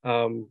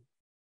 And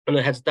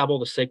it has double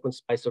the sequence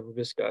space of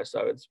Rubisco.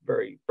 So it's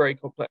very, very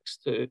complex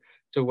to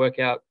work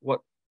out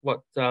what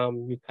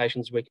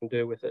mutations we can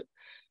do with it.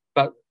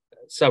 But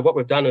so what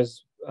we've done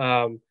is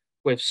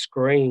we've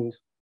screened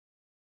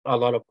a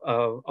lot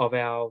of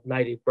our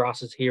native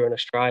grasses here in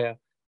Australia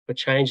for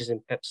changes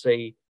in Pep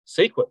C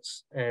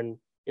sequence. And,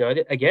 you know,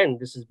 again,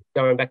 this is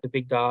going back to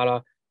big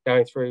data,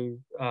 going through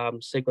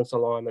sequence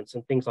alignments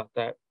and things like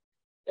that.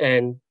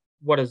 And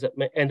what does it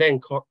mean? And then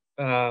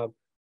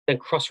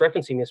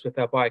cross-referencing this with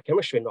our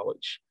biochemistry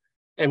knowledge.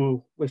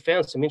 And we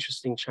found some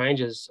interesting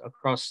changes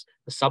across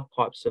the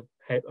subtypes of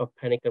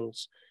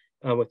panicums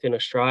within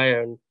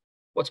Australia. And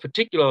what's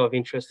particular of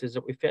interest is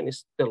that we found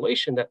this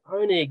deletion that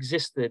only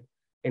existed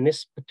in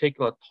this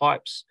particular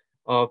types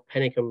of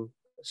panicum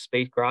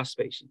grass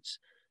species.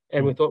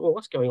 And we thought, well,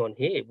 what's going on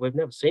here? We've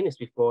never seen this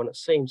before, and it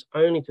seems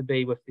only to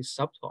be with this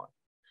subtype.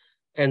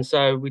 And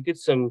so we did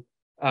some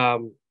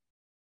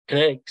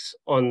kinetics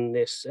on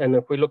this. And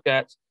if we look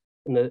at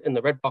in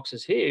the red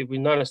boxes here, we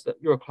noticed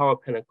that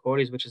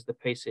Urochloropanacortes, which is the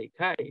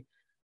PCK,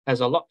 has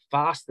a lot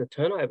faster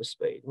turnover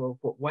speed. Well,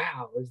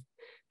 wow,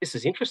 this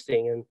is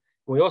interesting. And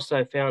we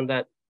also found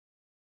that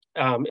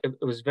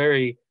it was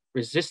very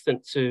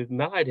resistant to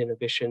malate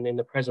inhibition in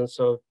the presence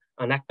of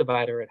an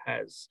activator it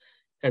has.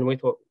 And we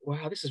thought,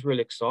 wow, this is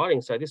really exciting.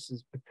 So this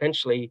is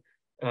potentially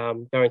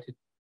going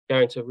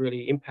to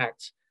really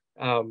impact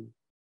other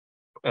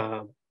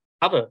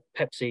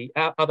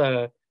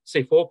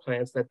C4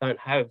 plants that don't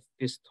have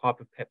this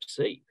type of Pep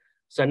C.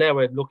 So now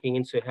we're looking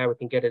into how we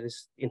can get it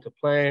into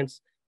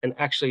plants and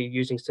actually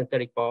using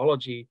synthetic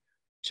biology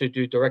to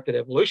do directed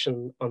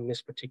evolution on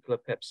this particular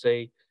Pep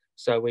C,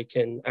 so we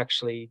can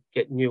actually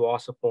get new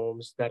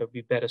isoforms that will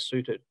be better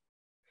suited.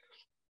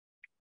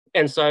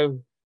 And so,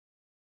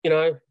 you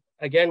know,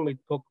 again, we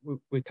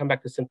come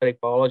back to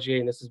synthetic biology,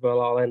 and this is where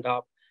I'll end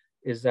up,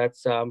 is that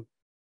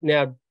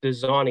now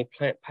designing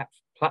plant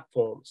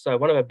platforms. So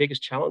one of our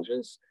biggest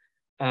challenges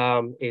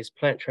is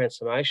plant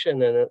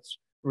transformation, and it's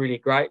really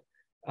great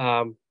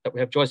that we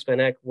have Joyce Van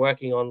Eck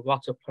working on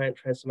lots of plant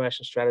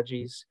transformation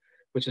strategies,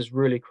 which is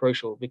really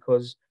crucial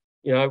because,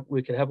 you know,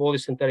 we can have all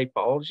this synthetic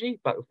biology,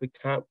 but if we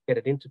can't get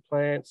it into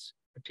plants,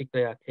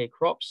 particularly our key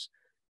crops,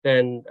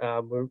 then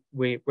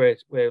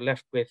we're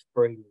left with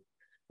breeding.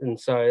 And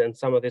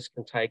some of this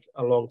can take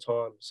a long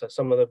time. So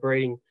some of the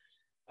breeding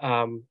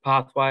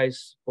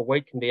pathways for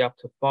wheat can be up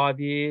to 5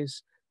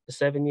 years to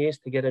 7 years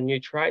to get a new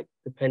trait,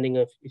 depending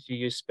if you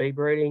use speed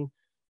breeding,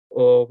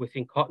 or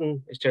within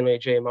cotton, it's generally a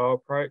GMO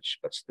approach,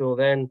 but still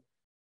then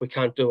we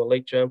can't do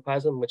elite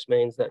germplasm, which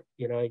means that,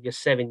 you know, you're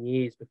 7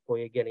 years before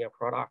you're getting a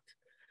product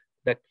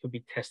that could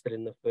be tested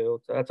in the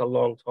field. So that's a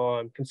long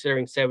time.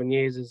 Considering 7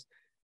 years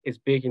is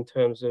big in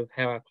terms of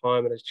how our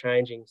climate is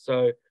changing.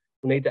 So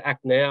we need to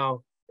act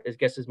now, I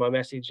guess is my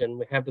message, and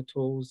we have the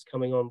tools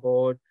coming on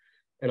board.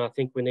 And I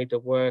think we need to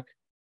work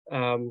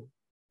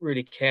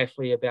really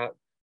carefully about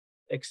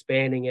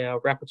expanding our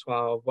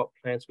repertoire of what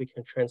plants we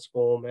can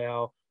transform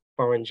our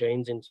foreign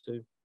genes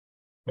into.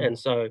 And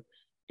so,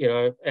 you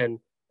know,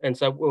 and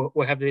so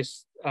we'll have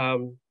this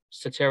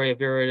Soteria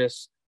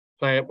viridis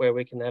plant where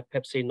we can have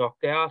Pep C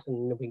knocked out,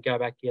 and then we can go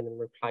back in and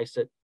replace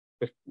it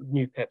with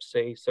new Pep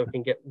C, so we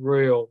can get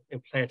real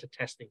implanted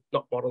testing,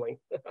 not modeling.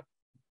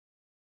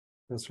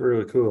 That's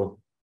really cool.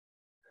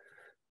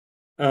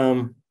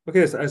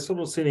 Okay, so I still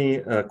don't see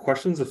any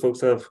questions. If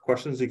folks have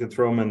questions, you can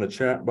throw them in the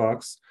chat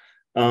box.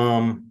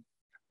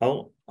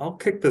 I'll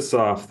kick this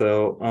off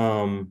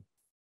though.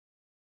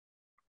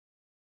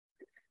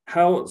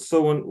 Just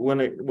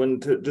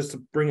to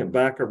bring it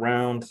back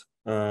around,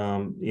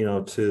 you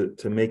know,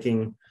 to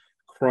making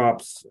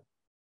crops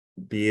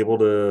be able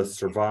to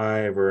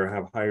survive or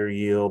have higher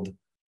yield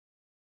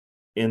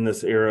in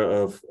this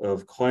era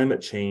of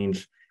climate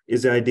change,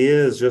 is the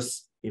idea is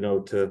just, you know,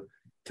 to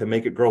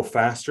make it grow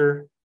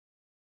faster,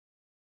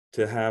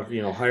 to have,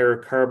 you know, higher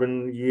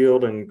carbon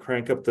yield and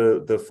crank up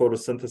the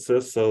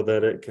photosynthesis so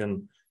that it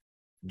can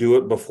do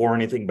it before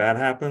anything bad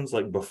happens,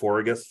 like before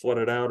it gets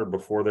flooded out or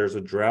before there's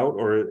a drought?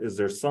 Or is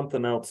there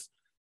something else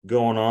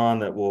going on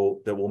that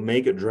will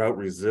make it drought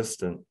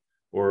resistant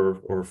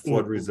or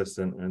flood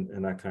resistant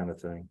and that kind of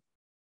thing?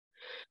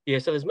 Yeah,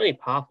 so there's many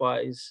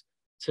pathways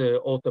to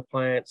alter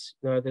plants.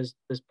 You know, there's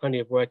plenty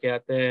of work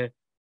out there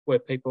where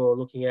people are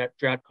looking at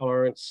drought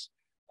tolerance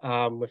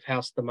with how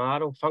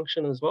stomata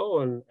function as well,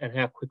 and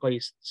how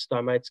quickly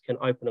stomates can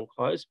open and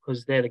close,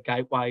 because they're the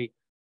gateway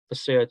for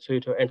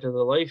CO2 to enter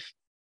the leaf.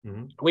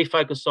 We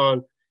focus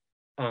on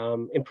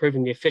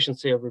improving the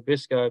efficiency of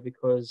Rubisco,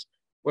 because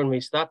when we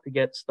start to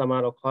get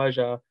stomatal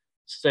closure,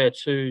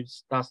 CO2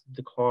 starts to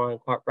decline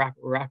quite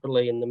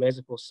rapidly in the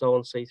mesophyll cell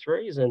and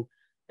C3s,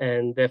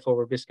 and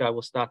therefore Rubisco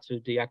will start to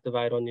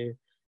deactivate on you.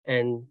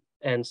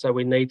 And so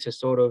we need to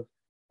sort of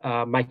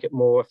make it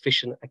more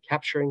efficient at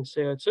capturing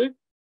CO2.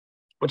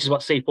 which is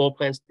what C4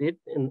 plants did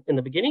in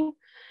the beginning.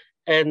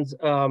 And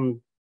the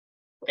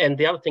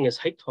other thing is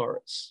heat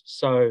tolerance.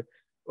 So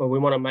we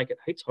want to make it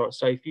heat tolerant.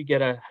 So if you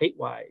get a heat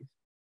wave,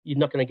 you're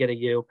not going to get a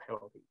yield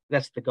penalty.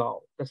 That's the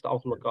goal. That's the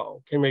ultimate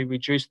goal. Can we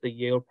reduce the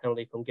yield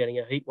penalty from getting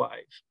a heat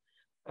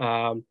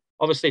wave?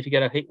 Obviously, if you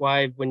get a heat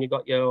wave when you've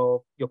got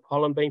your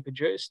pollen being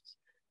produced,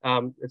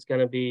 it's going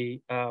to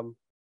be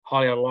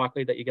highly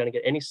unlikely that you're going to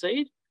get any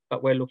seed.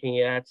 But we're looking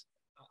at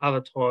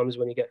other times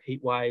when you get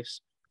heat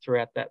waves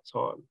throughout that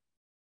time.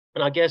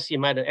 And I guess you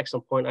made an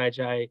excellent point,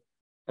 AJ,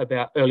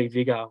 about early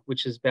vigor,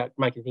 which is about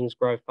making things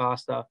grow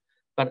faster,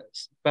 but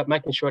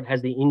making sure it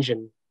has the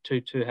engine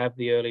to have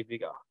the early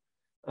vigor,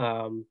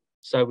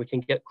 so we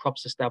can get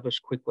crops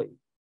established quickly.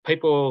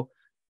 People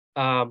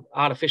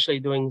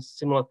artificially doing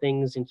similar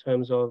things in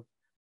terms of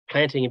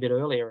planting a bit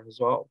earlier as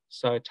well.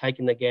 So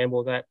taking the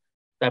gamble that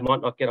they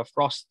might not get a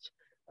frost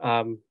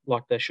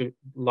like they should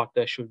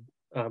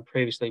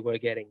previously were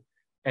getting,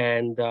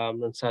 and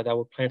so they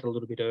will plant a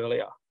little bit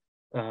earlier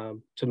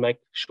to make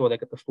sure they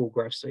get the full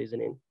growth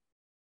season in.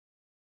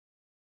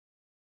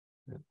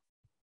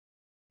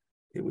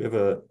 Okay, we have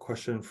a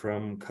question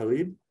from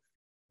Khalid.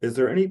 Is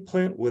there any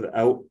plant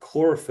without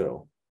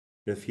chlorophyll?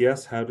 If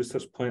yes, how do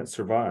such plants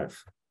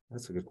survive?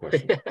 That's a good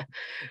question.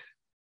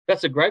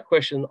 That's a great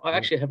question. I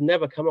actually have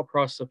never come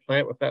across a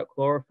plant without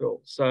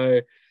chlorophyll.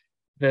 So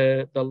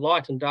the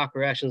light and dark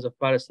reactions of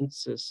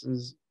photosynthesis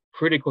is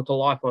critical to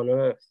life on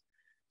Earth.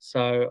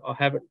 So I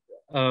haven't,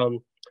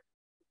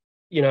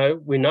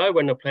 we know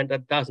when a plant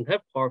that doesn't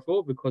have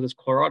chlorophyll because it's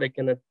chlorotic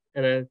and it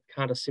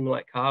can't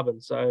assimilate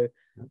carbon. So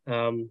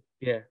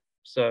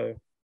So,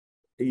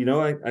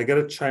 I got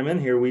to chime in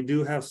here. We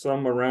do have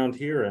some around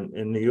here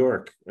in New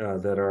York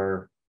that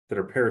are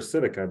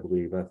parasitic, I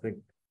believe. I think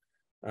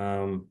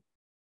I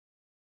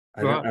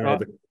don't know.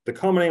 The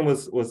common name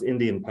was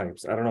Indian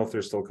pipes. I don't know if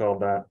they're still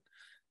called that.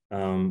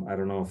 I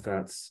don't know if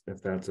that's a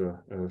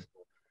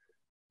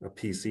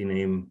PC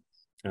name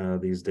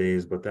these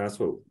days, but that's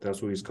what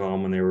we used to call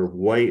them when they were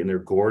white, and they're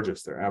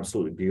gorgeous. They're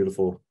absolutely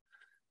beautiful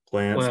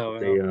plants. Wow.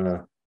 They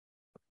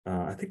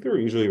I think they were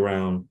usually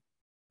around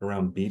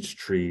beech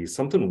trees,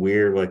 something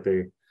weird like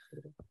they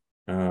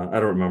I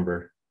don't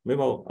remember.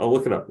 Maybe I'll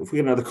look it up. If we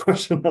get another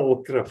question, I'll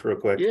look it up real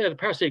quick. Yeah, the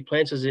parasitic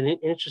plants is an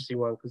interesting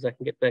one because they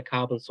can get their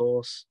carbon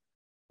source.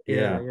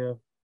 Yeah. Let's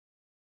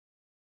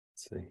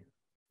see.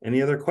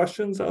 Any other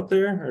questions out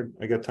there? Or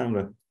I got time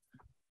to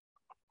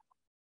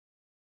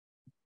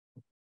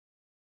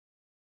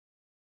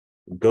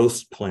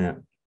ghost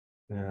plant.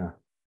 Yeah,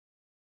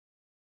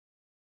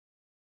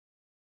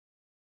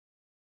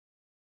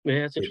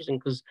 it's interesting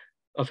because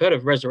I've heard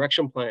of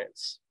resurrection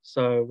plants,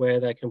 so where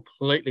they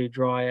completely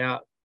dry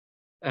out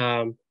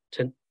to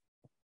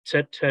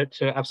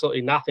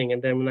absolutely nothing,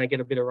 and then when they get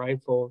a bit of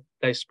rainfall,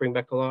 they spring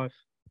back to life.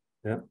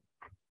 Yeah,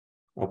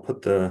 I'll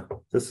put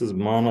this is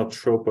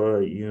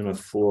Monotropa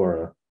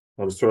uniflora.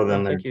 I'll just throw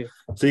them there. Thank you.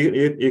 So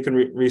you can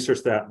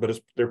research that, but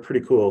they're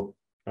pretty cool.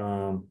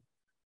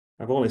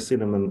 I've only seen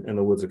them in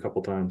the woods a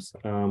couple times.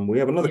 We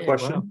have another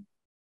question.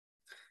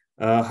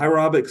 Wow. Hi,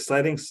 Rob.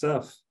 Exciting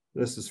stuff.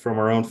 This is from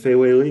our own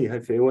Fei-Wei Lee. Hi,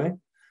 Fei-Wei.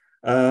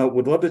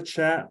 Would love to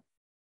chat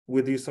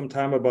with you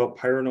sometime about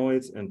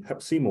pyrenoids and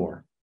Pep C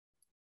more.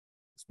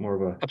 It's more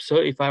of a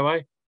absolutely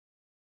Fei-Wei.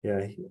 Yeah,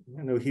 I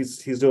know he's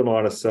doing a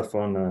lot of stuff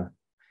on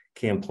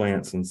cam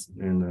plants and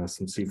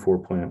some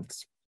C4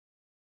 plants.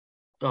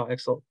 Oh,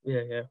 excellent.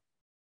 Yeah.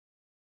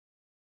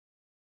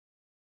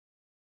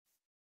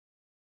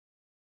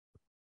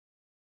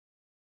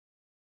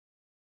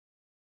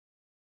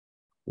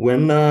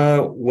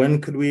 When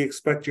could we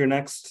expect your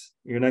next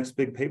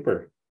big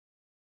paper?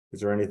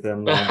 Is there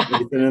anything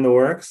in the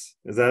works?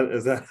 Is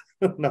that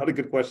not a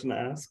good question to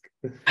ask?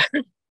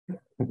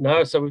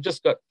 No, so we've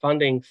just got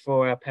funding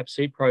for our Pep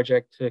C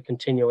project to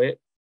continue it.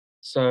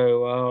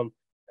 So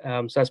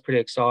so that's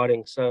pretty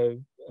exciting. So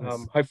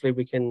hopefully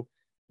we can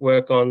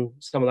work on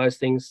some of those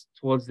things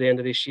towards the end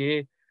of this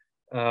year,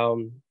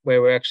 where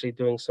we're actually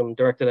doing some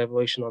directed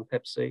evolution on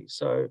Pep C.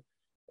 So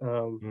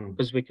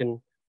because we can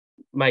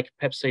make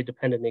Pep C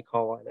dependent E.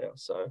 coli now.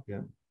 So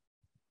yeah.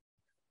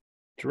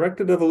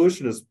 Directed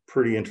evolution is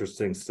pretty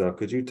interesting stuff.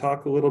 Could you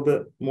talk a little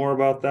bit more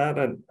about that?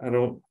 I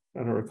don't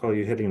recall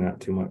you hitting that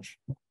too much.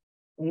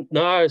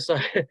 No, so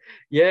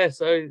yeah,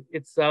 so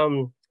it's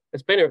been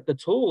the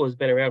tool has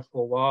been around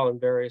for a while in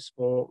various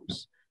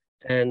forms,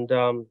 and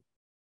but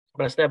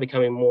it's now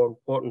becoming more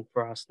important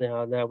for us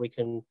now. Now we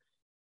can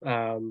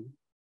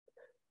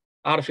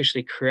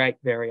artificially create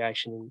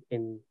variation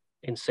in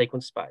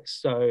sequence space.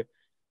 So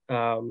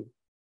the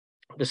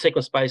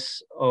sequence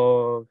space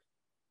of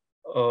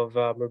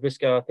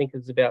Rubisco, I think,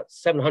 is about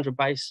 700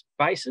 bases,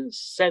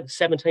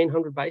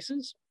 1,700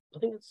 bases. I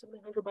think it's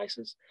 1,700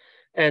 bases,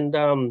 and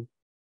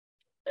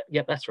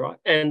yeah, that's right.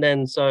 And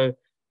then so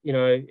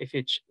if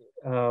it's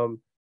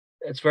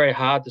very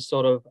hard to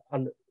sort of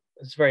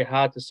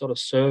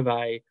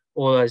survey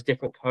all those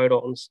different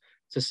codons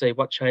to see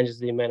what changes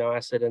the amino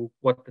acid and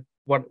what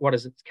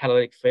is its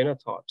catalytic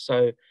phenotype.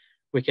 So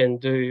we can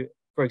do,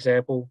 for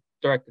example,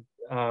 directed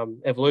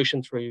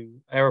evolution through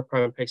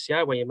error-prone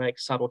PCR, where you make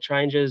subtle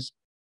changes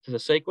to the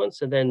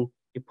sequence, and then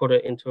you put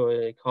it into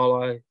an E.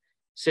 coli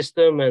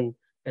system, and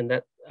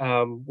that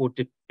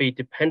would be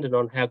dependent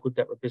on how good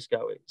that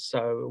Rubisco is.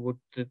 So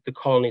the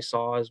colony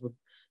size would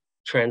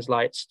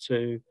translates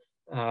to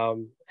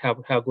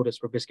how good its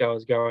Rubisco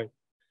is going,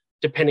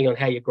 depending on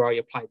how you grow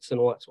your plates and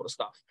all that sort of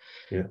stuff.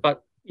 Yeah.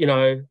 But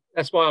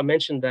that's why I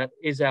mentioned that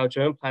is our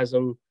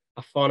germplasm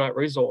a finite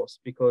resource,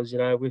 because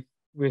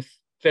with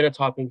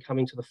phenotyping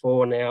coming to the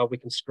fore now, we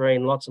can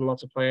screen lots and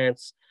lots of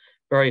plants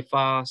very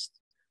fast,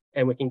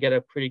 and we can get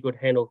a pretty good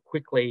handle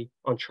quickly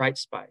on trait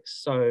space.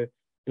 So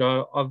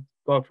I've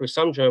gone through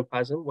some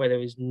germplasm where there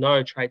is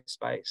no trait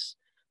space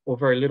or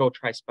very little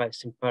trait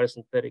space in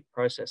photosynthetic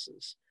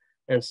processes,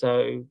 and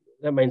so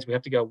that means we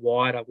have to go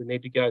wider. We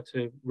need to go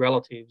to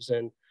relatives,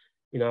 and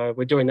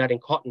we're doing that in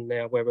cotton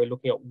now, where we're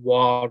looking at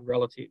wild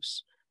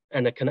relatives,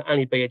 and it can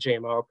only be a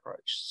GMO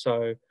approach.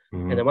 So,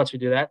 and then once we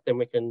do that, then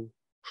we can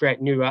create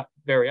new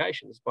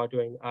variations by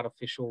doing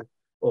artificial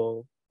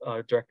or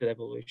directed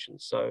evolution.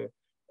 So,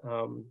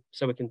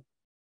 so we can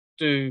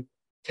do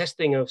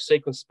testing of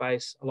sequence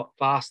space a lot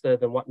faster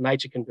than what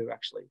nature can do,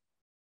 actually.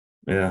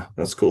 Yeah,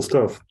 that's cool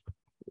stuff.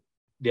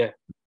 Yeah,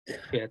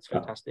 it's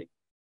fantastic.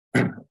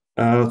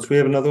 So we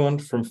have another one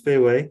from Fei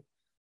Wei,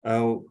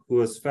 who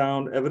has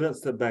found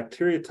evidence that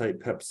bacteria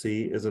type Pep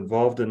C is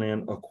involved in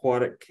an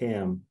aquatic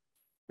cam.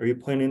 Are you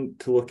planning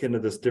to look into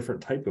this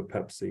different type of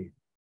Pep C?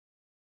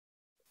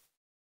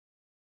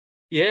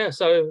 Yeah,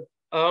 so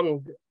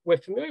we're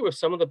familiar with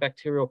some of the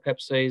bacterial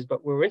Pep Cs,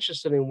 but we're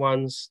interested in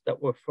ones that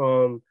were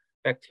from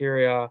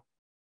bacteria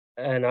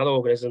and other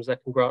organisms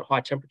that can grow at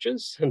high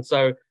temperatures. And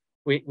so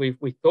we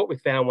thought we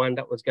found one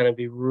that was going to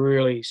be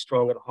really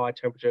strong at a high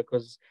temperature,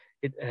 because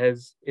it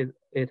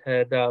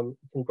can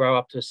grow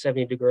up to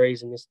 70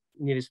 degrees in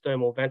near this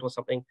thermal vent or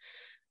something.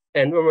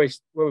 And when we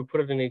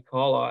put it in E.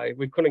 coli,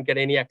 we couldn't get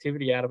any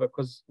activity out of it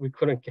because we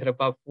couldn't get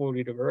above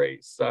 40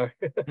 degrees. So,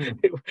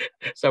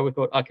 so we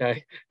thought,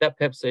 okay, that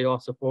Pep C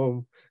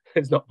isoform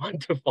is not one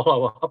to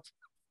follow up.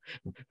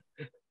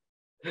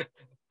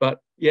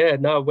 But yeah,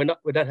 no, we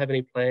don't have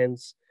any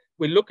plans.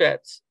 We look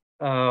at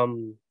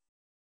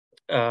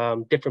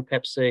different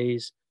Pep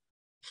Cs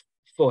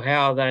for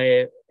how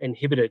they're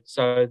inhibited.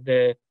 So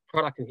they're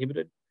product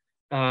inhibited,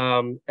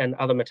 and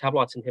other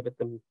metabolites inhibit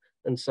them.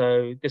 And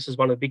so this is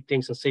one of the big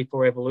things in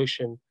C4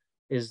 evolution,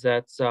 is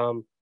that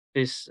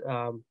this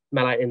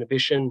malate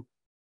inhibition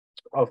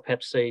of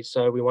Pep C.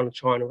 So we want to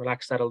try and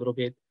relax that a little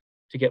bit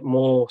to get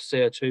more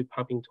CO2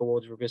 pumping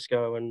towards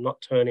Rubisco and not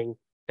turning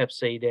Pep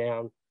C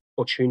down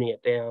or tuning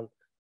it down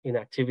in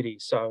activity.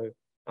 So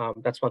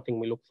that's one thing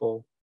we look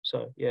for.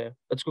 So yeah,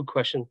 that's a good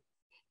question.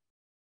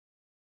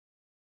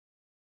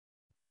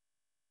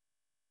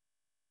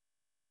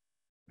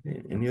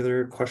 Any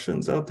other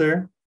questions out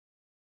there?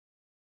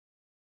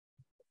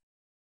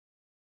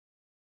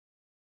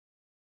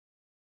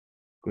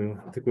 I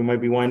think we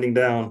might be winding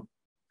down.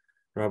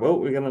 Rob,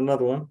 we got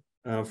another one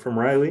from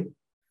Riley.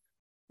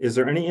 Is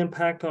there any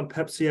impact on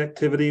Pep C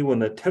activity when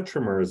the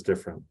tetramer is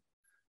different?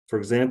 For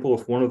example,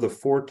 if one of the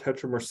 4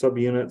 tetramer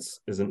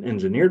subunits is an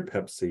engineered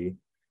Pep C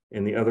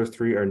and the other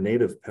 3 are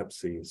native Pep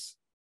Cs?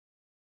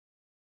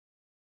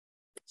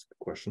 That's a good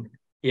question.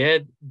 Yeah,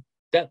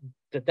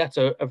 that's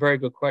a very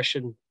good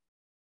question.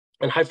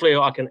 And hopefully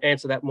I can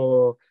answer that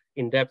more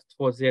in depth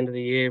towards the end of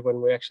the year,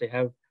 when we actually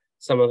have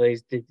some of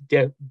these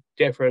different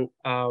tetramers.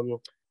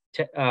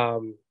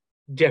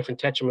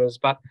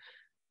 But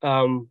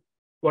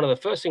one of the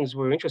first things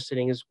we're interested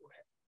in is,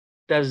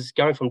 does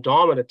going from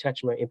dimer to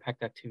tetramer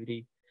impact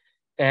activity?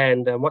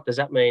 And what does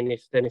that mean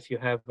if you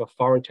have a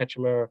foreign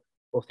tetramer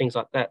or things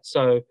like that?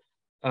 So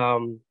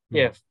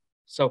yeah,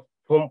 so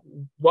from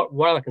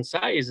what I can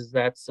say is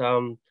that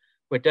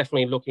we're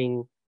definitely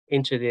looking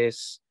into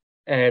this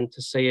and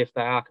to see if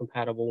they are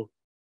compatible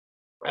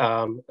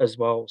as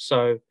well.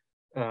 So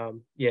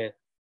yeah,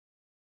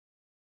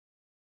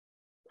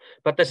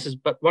 but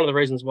one of the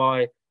reasons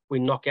why we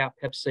knock out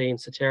Pep C and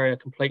Ceteria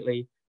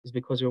completely is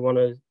because we want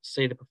to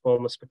see the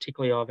performance,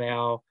 particularly of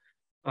our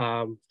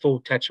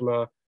full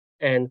tetramer,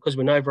 and because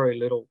we know very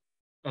little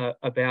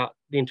about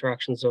the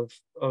interactions of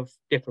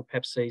different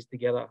Pep Cs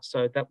together.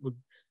 So that would,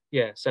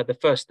 yeah. So the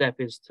first step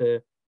is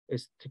to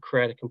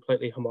create a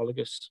completely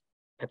homologous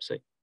Pep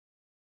C.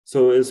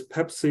 So is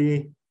Pep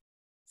C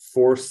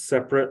 4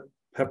 separate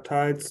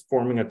peptides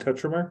forming a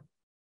tetramer?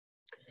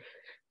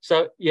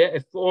 So yeah,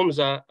 it forms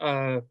it's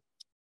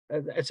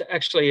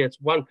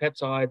one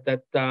peptide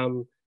that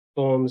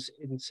forms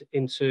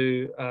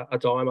into a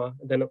dimer,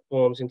 and then it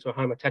forms into a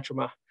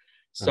homotetramer.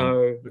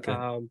 So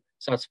okay.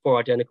 So it's 4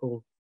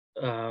 identical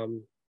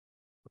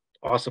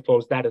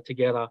isoforms that are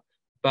together.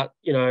 But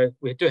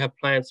we do have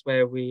plants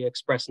where we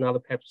express another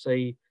Pep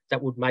C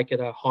that would make it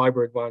a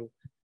hybrid one,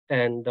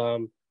 and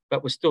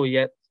but we're still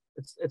yet.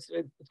 It's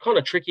kind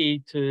of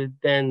tricky to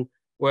then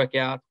work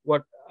out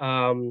what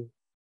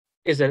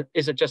is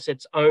it just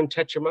its own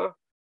tetramer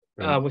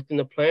within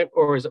the plant,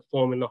 or is it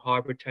forming a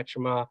hybrid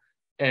tetramer?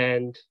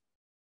 And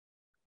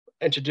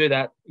to do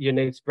that, you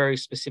need very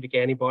specific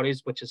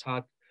antibodies, which is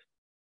hard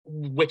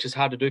which is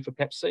hard to do for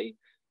Pep C.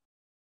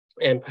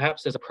 And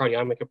perhaps there's a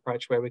proteomic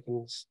approach where we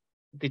can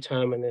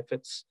determine if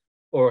it's,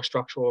 or a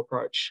structural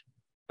approach,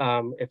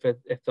 if it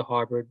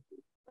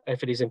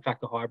is in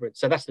fact a hybrid.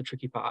 So that's the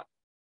tricky part.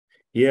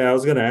 Yeah, I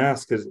was going to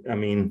ask, because I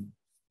mean,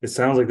 it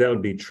sounds like that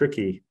would be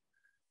tricky.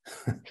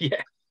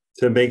 Yeah,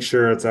 to make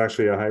sure it's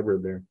actually a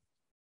hybrid there.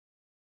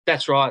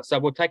 that's right. So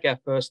we'll take our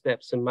first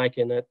steps in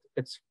making it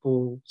its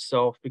full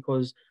self,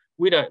 because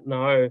we don't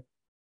know.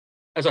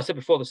 As I said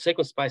before, the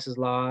sequence space is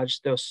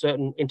large. There are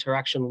certain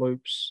interaction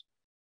loops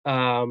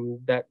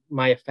that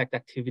may affect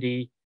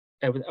activity,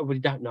 and we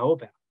don't know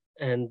about.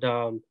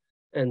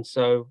 And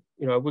so,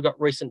 you know, we've got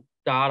recent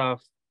data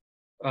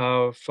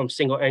from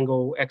single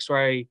angle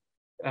X-ray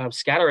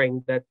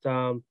scattering that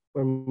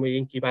when we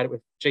incubate it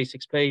with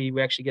G6P,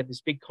 we actually get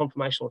this big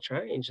conformational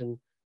change. And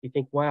you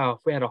think, wow,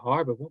 if we had a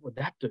hybrid, what would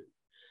that do?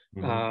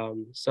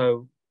 Mm-hmm.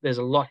 So there's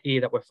a lot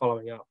here that we're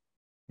following up.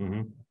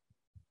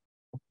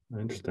 Mm-hmm.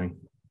 Interesting.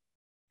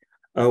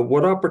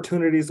 What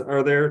opportunities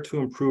are there to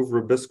improve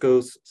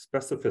Rubisco's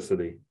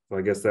specificity? So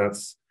I guess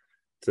that's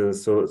so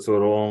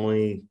it'll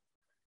only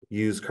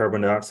use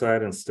carbon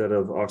dioxide instead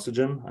of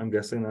oxygen. I'm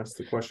guessing that's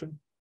the question.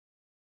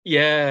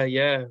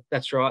 Yeah,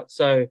 that's right.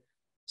 So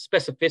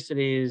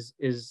specificity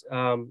is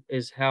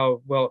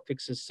how well it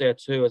fixes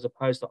CO2 as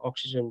opposed to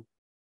oxygen,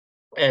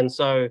 and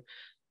so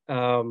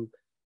and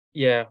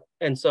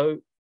so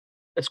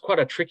it's quite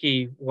a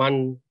tricky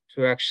one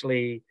to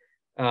actually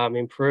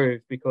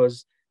improve,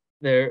 because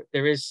there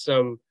is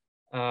some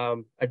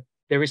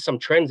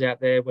trends out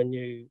there. When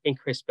you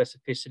increase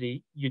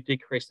specificity, you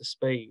decrease the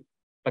speed,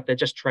 but they're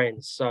just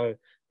trends. So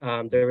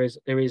there is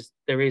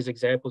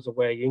examples of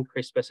where you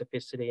increase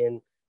specificity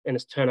and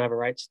its turnover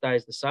rate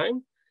stays the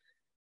same.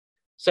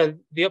 So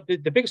the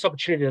biggest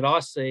opportunity that I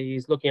see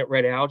is looking at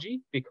red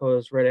algae,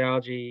 because red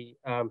algae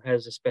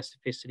has a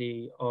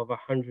specificity of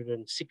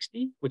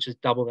 160, which is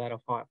double that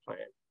of higher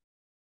plant.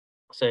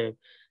 So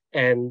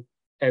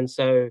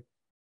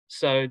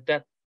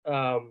that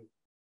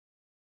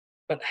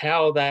but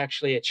how they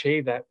actually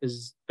achieve that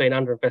has been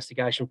under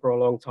investigation for a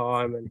long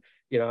time. And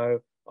you know,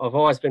 I've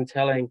always been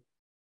telling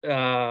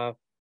the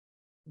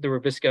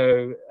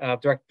Rubisco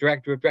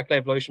direct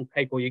evolution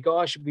people, you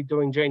guys should be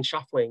doing gene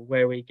shuffling,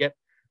 where we get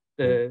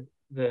the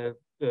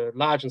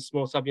large and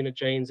small subunit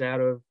genes out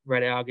of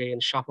red algae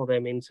and shuffle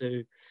them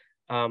into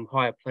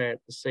higher plant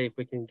to see if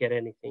we can get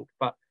anything.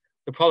 But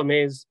the problem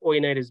is, all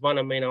you need is one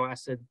amino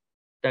acid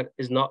that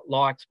is not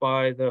liked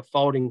by the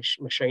folding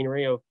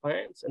machinery of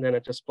plants, and then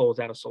it just falls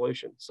out of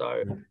solution.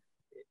 So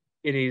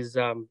it is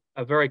a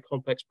very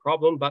complex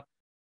problem, but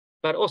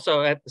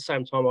also at the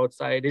same time, I would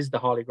say it is the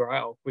holy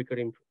grail. We could,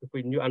 if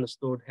we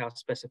understood how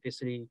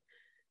specificity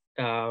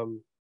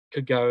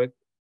could go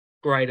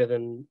greater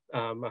than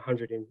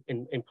 100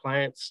 in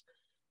plants,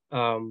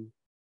 and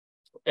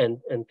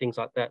things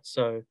like that.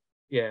 So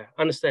yeah,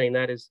 understanding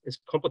that is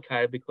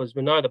complicated, because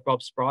we know that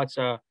Rob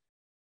Sharwood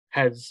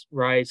has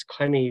raised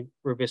Clemmy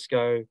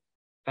Rubisco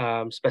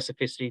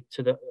specificity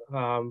to the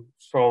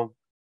from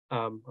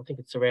I think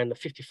it's around the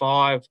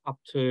 55 up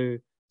to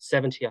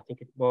 70, I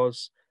think it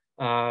was,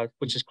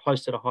 which is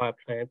close to the higher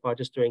plant, by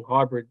just doing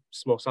hybrid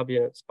small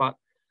subunits. But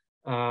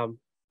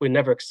we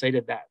never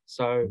exceeded that.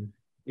 So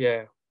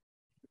yeah.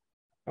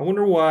 I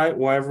wonder why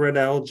red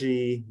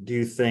algae, do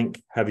you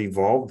think, have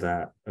evolved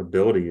that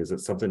ability? Is it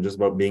something just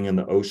about being in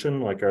the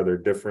ocean? Like, are there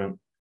different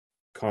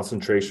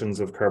concentrations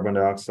of carbon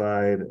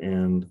dioxide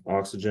and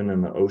oxygen in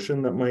the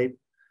ocean that might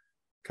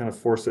kind of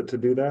force it to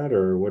do that?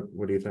 Or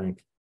what do you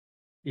think?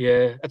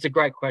 Yeah, that's a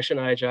great question,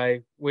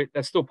 AJ.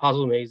 That still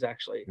puzzles me,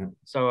 actually. Yeah.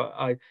 So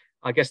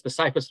I guess the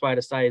safest way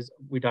to say is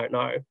we don't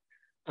know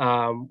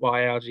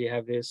why algae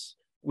have this.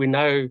 We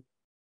know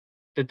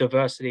the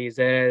diversity is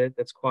there,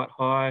 that's quite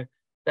high.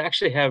 They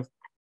actually have,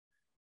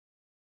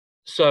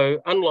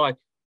 so unlike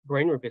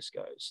green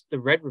Rubiscos, the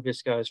red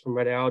Rubiscos from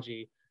red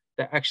algae,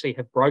 that actually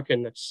have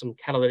broken some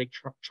catalytic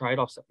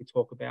trade-offs that we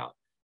talk about,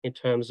 in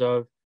terms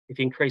of if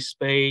you increase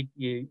speed,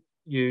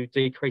 you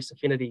decrease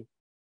affinity.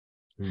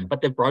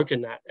 But they've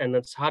broken that, and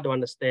it's hard to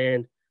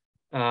understand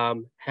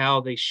how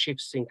these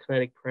shifts in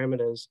kinetic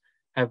parameters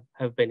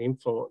have been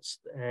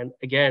influenced. And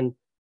again,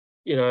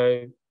 you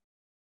know,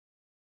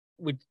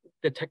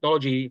 the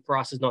technology for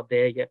us is not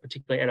there yet,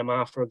 particularly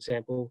NMR, for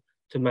example,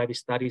 to maybe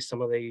study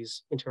some of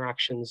these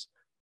interactions,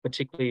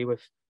 particularly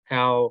with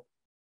how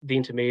the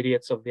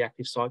intermediates of the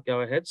active site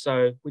go ahead.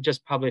 So we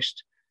just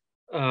published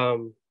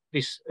early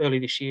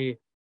this year,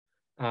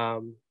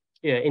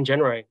 in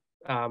January,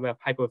 our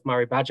paper with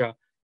Murray Badger,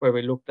 where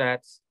we looked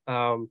at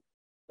the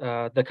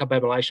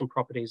carbonylation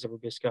properties of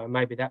Rubisco.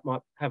 Maybe that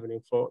might have an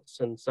influence.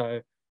 And so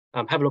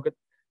I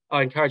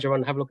encourage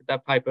everyone to have a look at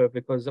that paper,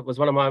 because it was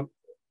one of my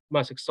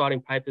most exciting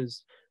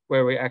papers,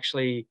 where we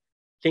actually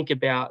think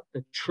about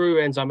the true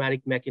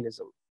enzymatic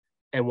mechanism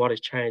and what is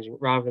changing,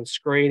 rather than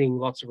screening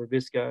lots of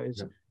Rubiscos.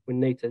 Yeah. We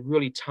need to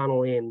really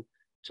tunnel in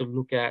to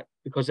look at,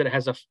 because it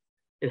has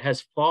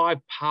 5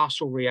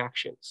 partial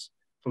reactions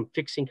from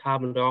fixing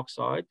carbon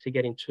dioxide to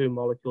getting 2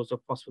 molecules of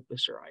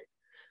phosphoglycerate.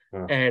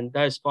 And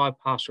those 5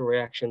 partial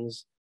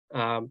reactions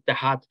They're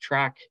hard to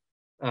track.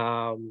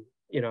 So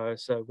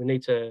we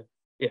need to,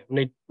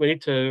 we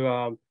need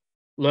to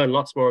learn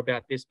lots more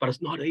about this, but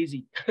it's not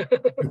easy.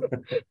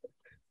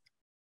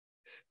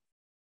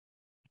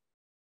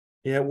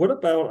 Yeah, what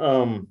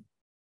about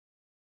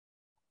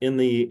in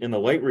the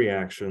light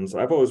reactions?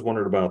 I've always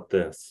wondered about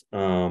this.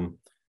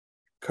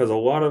 Because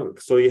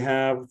so you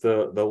have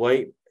the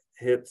light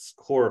hits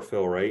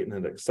chlorophyll, right?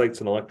 And it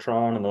excites an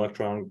electron, and the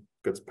electron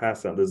gets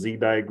passed out the Z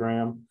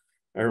diagram.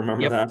 I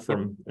remember that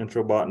from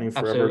intro botany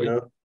forever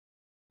ago.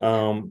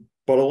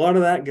 But a lot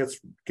of that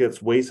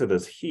gets wasted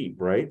as heat,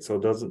 right? So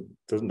don't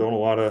a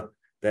lot of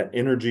that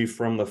energy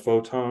from the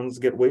photons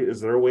get wasted? Is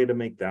there a way to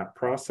make that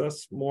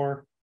process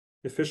more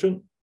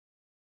efficient?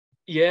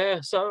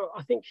 Yeah, so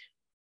I think,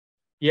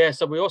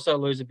 so we also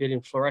lose a bit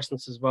in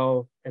fluorescence as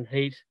well and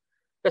heat.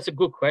 That's a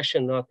good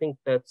question. I think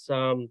that's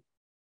a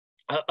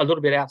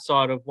little bit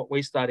outside of what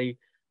we study,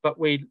 but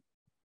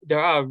there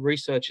are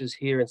researchers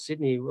here in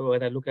Sydney where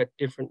they look at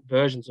different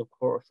versions of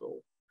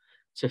chlorophyll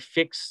to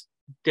fix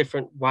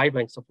different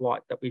wavelengths of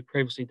light that we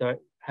previously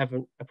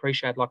haven't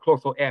appreciated. Like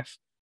chlorophyll F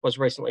was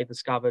recently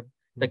discovered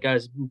that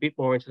goes a bit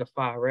more into the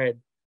far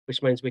red,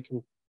 which means we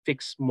can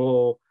fix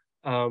more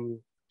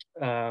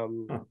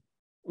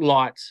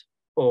light,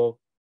 or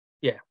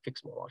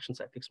fix more light. I shouldn't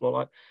say fix more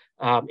light,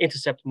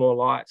 intercept more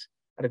light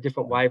at a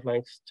different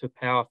wavelength to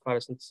power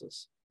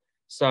photosynthesis.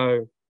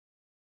 So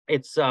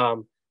it's a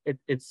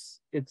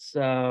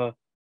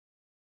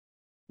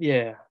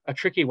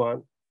tricky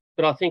one.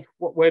 But I think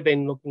what we've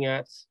been looking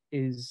at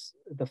is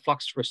the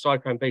flux for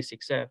cytochrome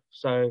B6F.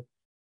 So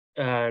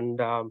and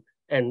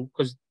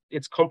because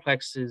its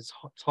complex is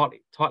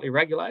tightly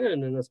regulated,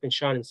 and then it's been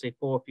shown in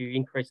C4, if you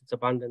increase its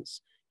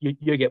abundance,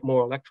 you get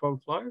more electron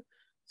flow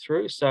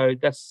through. So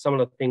that's some of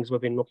the things we've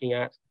been looking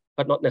at,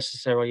 but not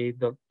necessarily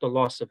the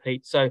loss of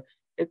heat. So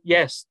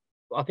yes,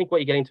 I think what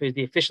you're getting to is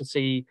the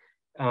efficiency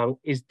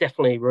is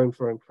definitely room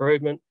for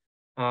improvement.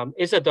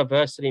 Is a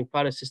diversity in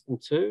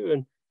photosystem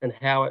too, and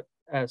how it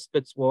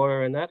splits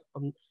water and that.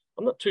 I'm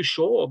not too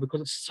sure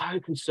because it's so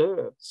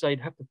conserved. So you'd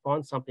have to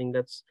find something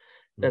that's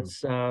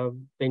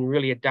been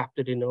really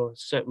adapted in a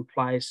certain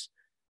place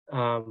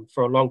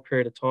for a long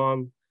period of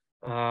time.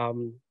 Or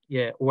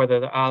whether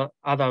there are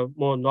other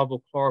more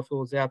novel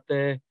chlorophylls out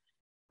there.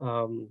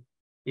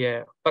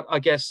 But I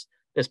guess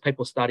there's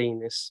people studying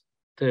this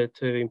to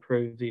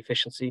improve the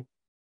efficiency.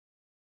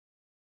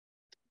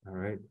 All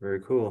right,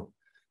 very cool.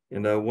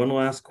 And one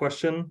last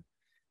question.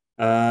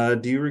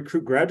 Do you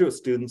recruit graduate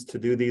students to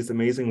do these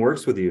amazing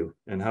works with you?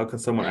 And how can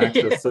someone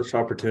access such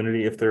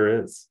opportunity if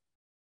there is?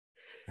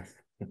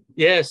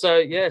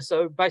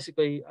 So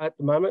basically at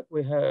the moment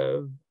we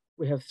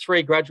have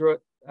 3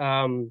 graduate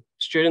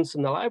students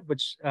in the lab,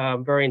 which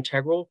very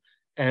integral,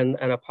 and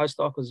a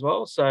postdoc as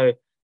well. So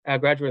our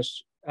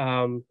graduates,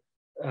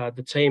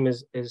 the team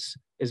is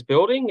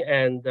building,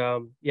 and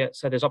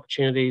so there's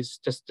opportunities.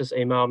 Just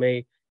email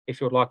me if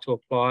you would like to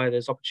apply.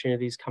 There's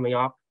opportunities coming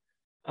up.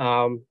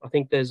 I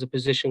think there's a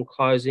position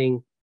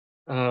closing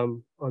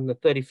on the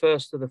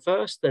 31st of the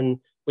 1st, and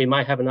we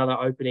may have another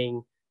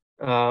opening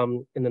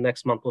in the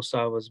next month or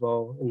so as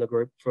well in the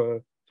group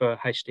for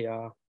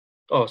PhD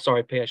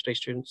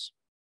students.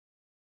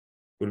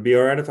 Would it be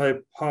all right if I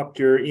popped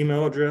your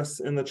email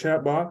address in the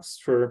chat box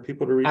for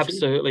people to reach you?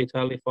 Absolutely,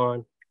 totally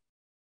fine.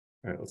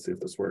 All right, let's see if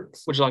this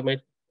works. Would you like me?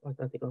 I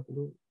don't think I can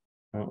do it.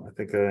 Oh, I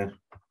think there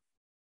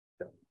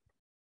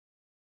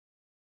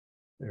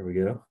we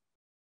go.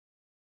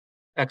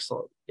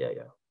 Excellent. Yeah.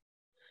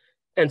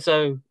 And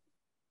so,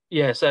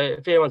 so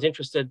if anyone's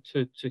interested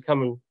to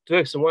come and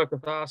do some work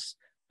with us,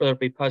 whether it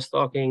be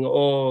postdocing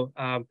or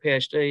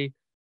PhD,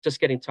 just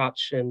get in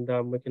touch,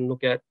 and we can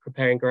look at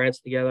preparing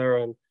grants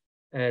together.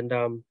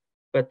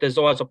 But there's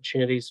always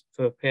opportunities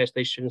for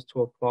PhD students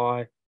to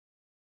apply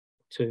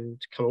to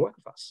come and work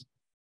with us.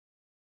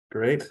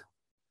 Great.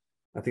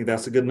 I think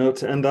that's a good note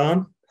to end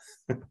on.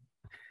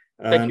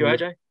 Thank you,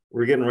 AJ.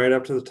 We're getting right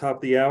up to the top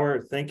of the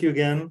hour. Thank you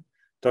again,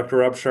 Dr.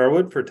 Rob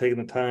Sharwood, for taking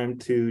the time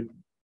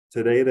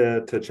today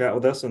to chat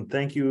with us. And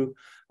thank you,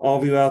 all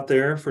of you out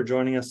there, for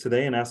joining us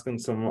today and asking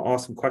some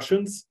awesome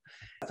questions.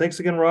 Thanks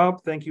again,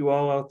 Rob. Thank you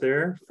all out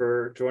there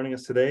for joining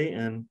us today.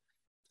 And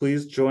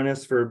please join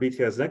us for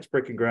BTI's next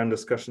Breaking Ground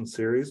discussion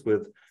series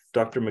with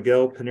Dr.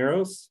 Miguel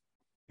Pineros.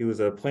 He was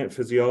a plant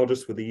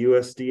physiologist with the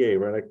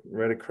USDA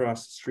right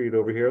across the street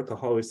over here at the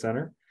Hawley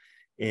Center.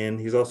 And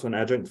he's also an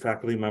adjunct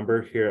faculty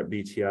member here at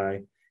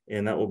BTI.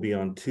 And that will be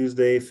on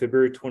Tuesday,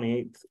 February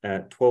 28th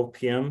at 12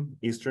 p.m.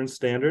 Eastern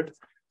Standard.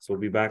 So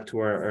we'll be back to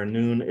our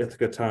noon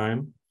Ithaca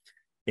time.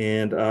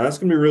 And that's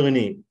going to be really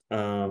neat.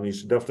 You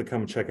should definitely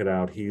come check it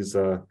out. He's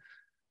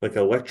like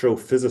an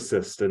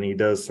electrophysicist, and he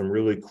does some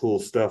really cool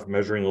stuff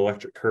measuring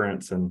electric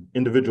currents and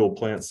individual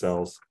plant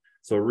cells.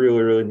 So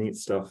really, really neat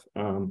stuff.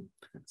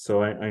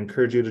 So I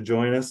encourage you to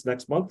join us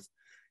next month.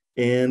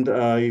 And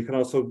you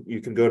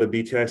can go to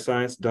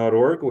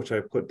btiscience.org, which I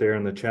put there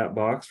in the chat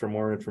box for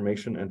more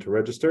information and to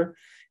register.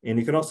 And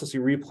you can also see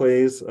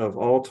replays of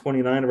all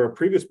 29 of our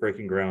previous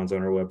Breaking Grounds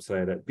on our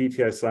website at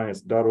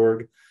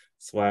btiscience.org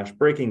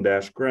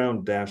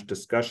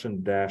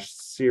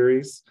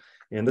breaking-ground-discussion-series.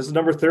 And this is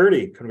number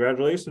 30.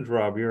 Congratulations,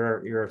 Rob.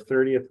 You're our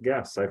 30th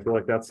guest. I feel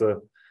like that's a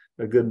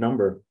good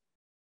number.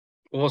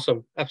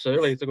 Awesome.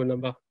 Absolutely. It's a good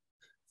number.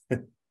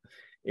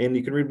 And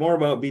you can read more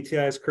about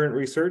BTI's current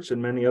research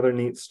and many other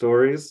neat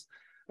stories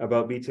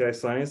about BTI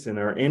science in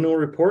our annual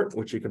report,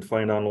 which you can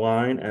find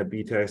online at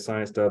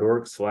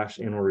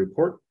btiscience.org/annual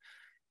report.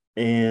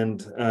 And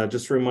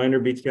just a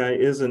reminder, BTI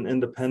is an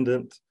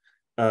independent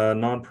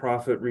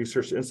nonprofit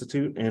research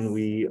institute, and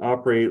we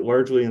operate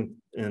largely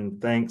in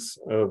thanks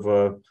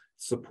of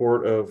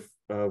support of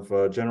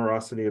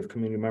generosity of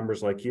community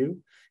members like you.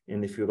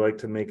 And if you'd like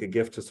to make a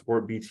gift to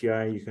support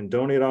BTI, you can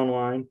donate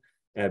online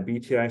at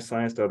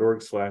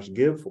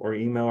btiscience.org/give or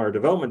email our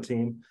development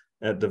team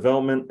at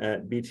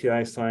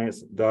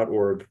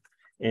development@btiscience.org.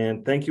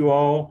 And thank you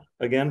all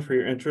again for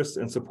your interest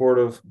and support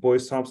of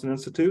Boyce Thompson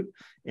Institute.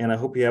 And I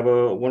hope you have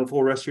a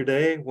wonderful rest of your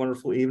day,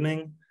 wonderful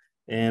evening,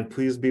 and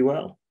please be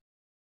well.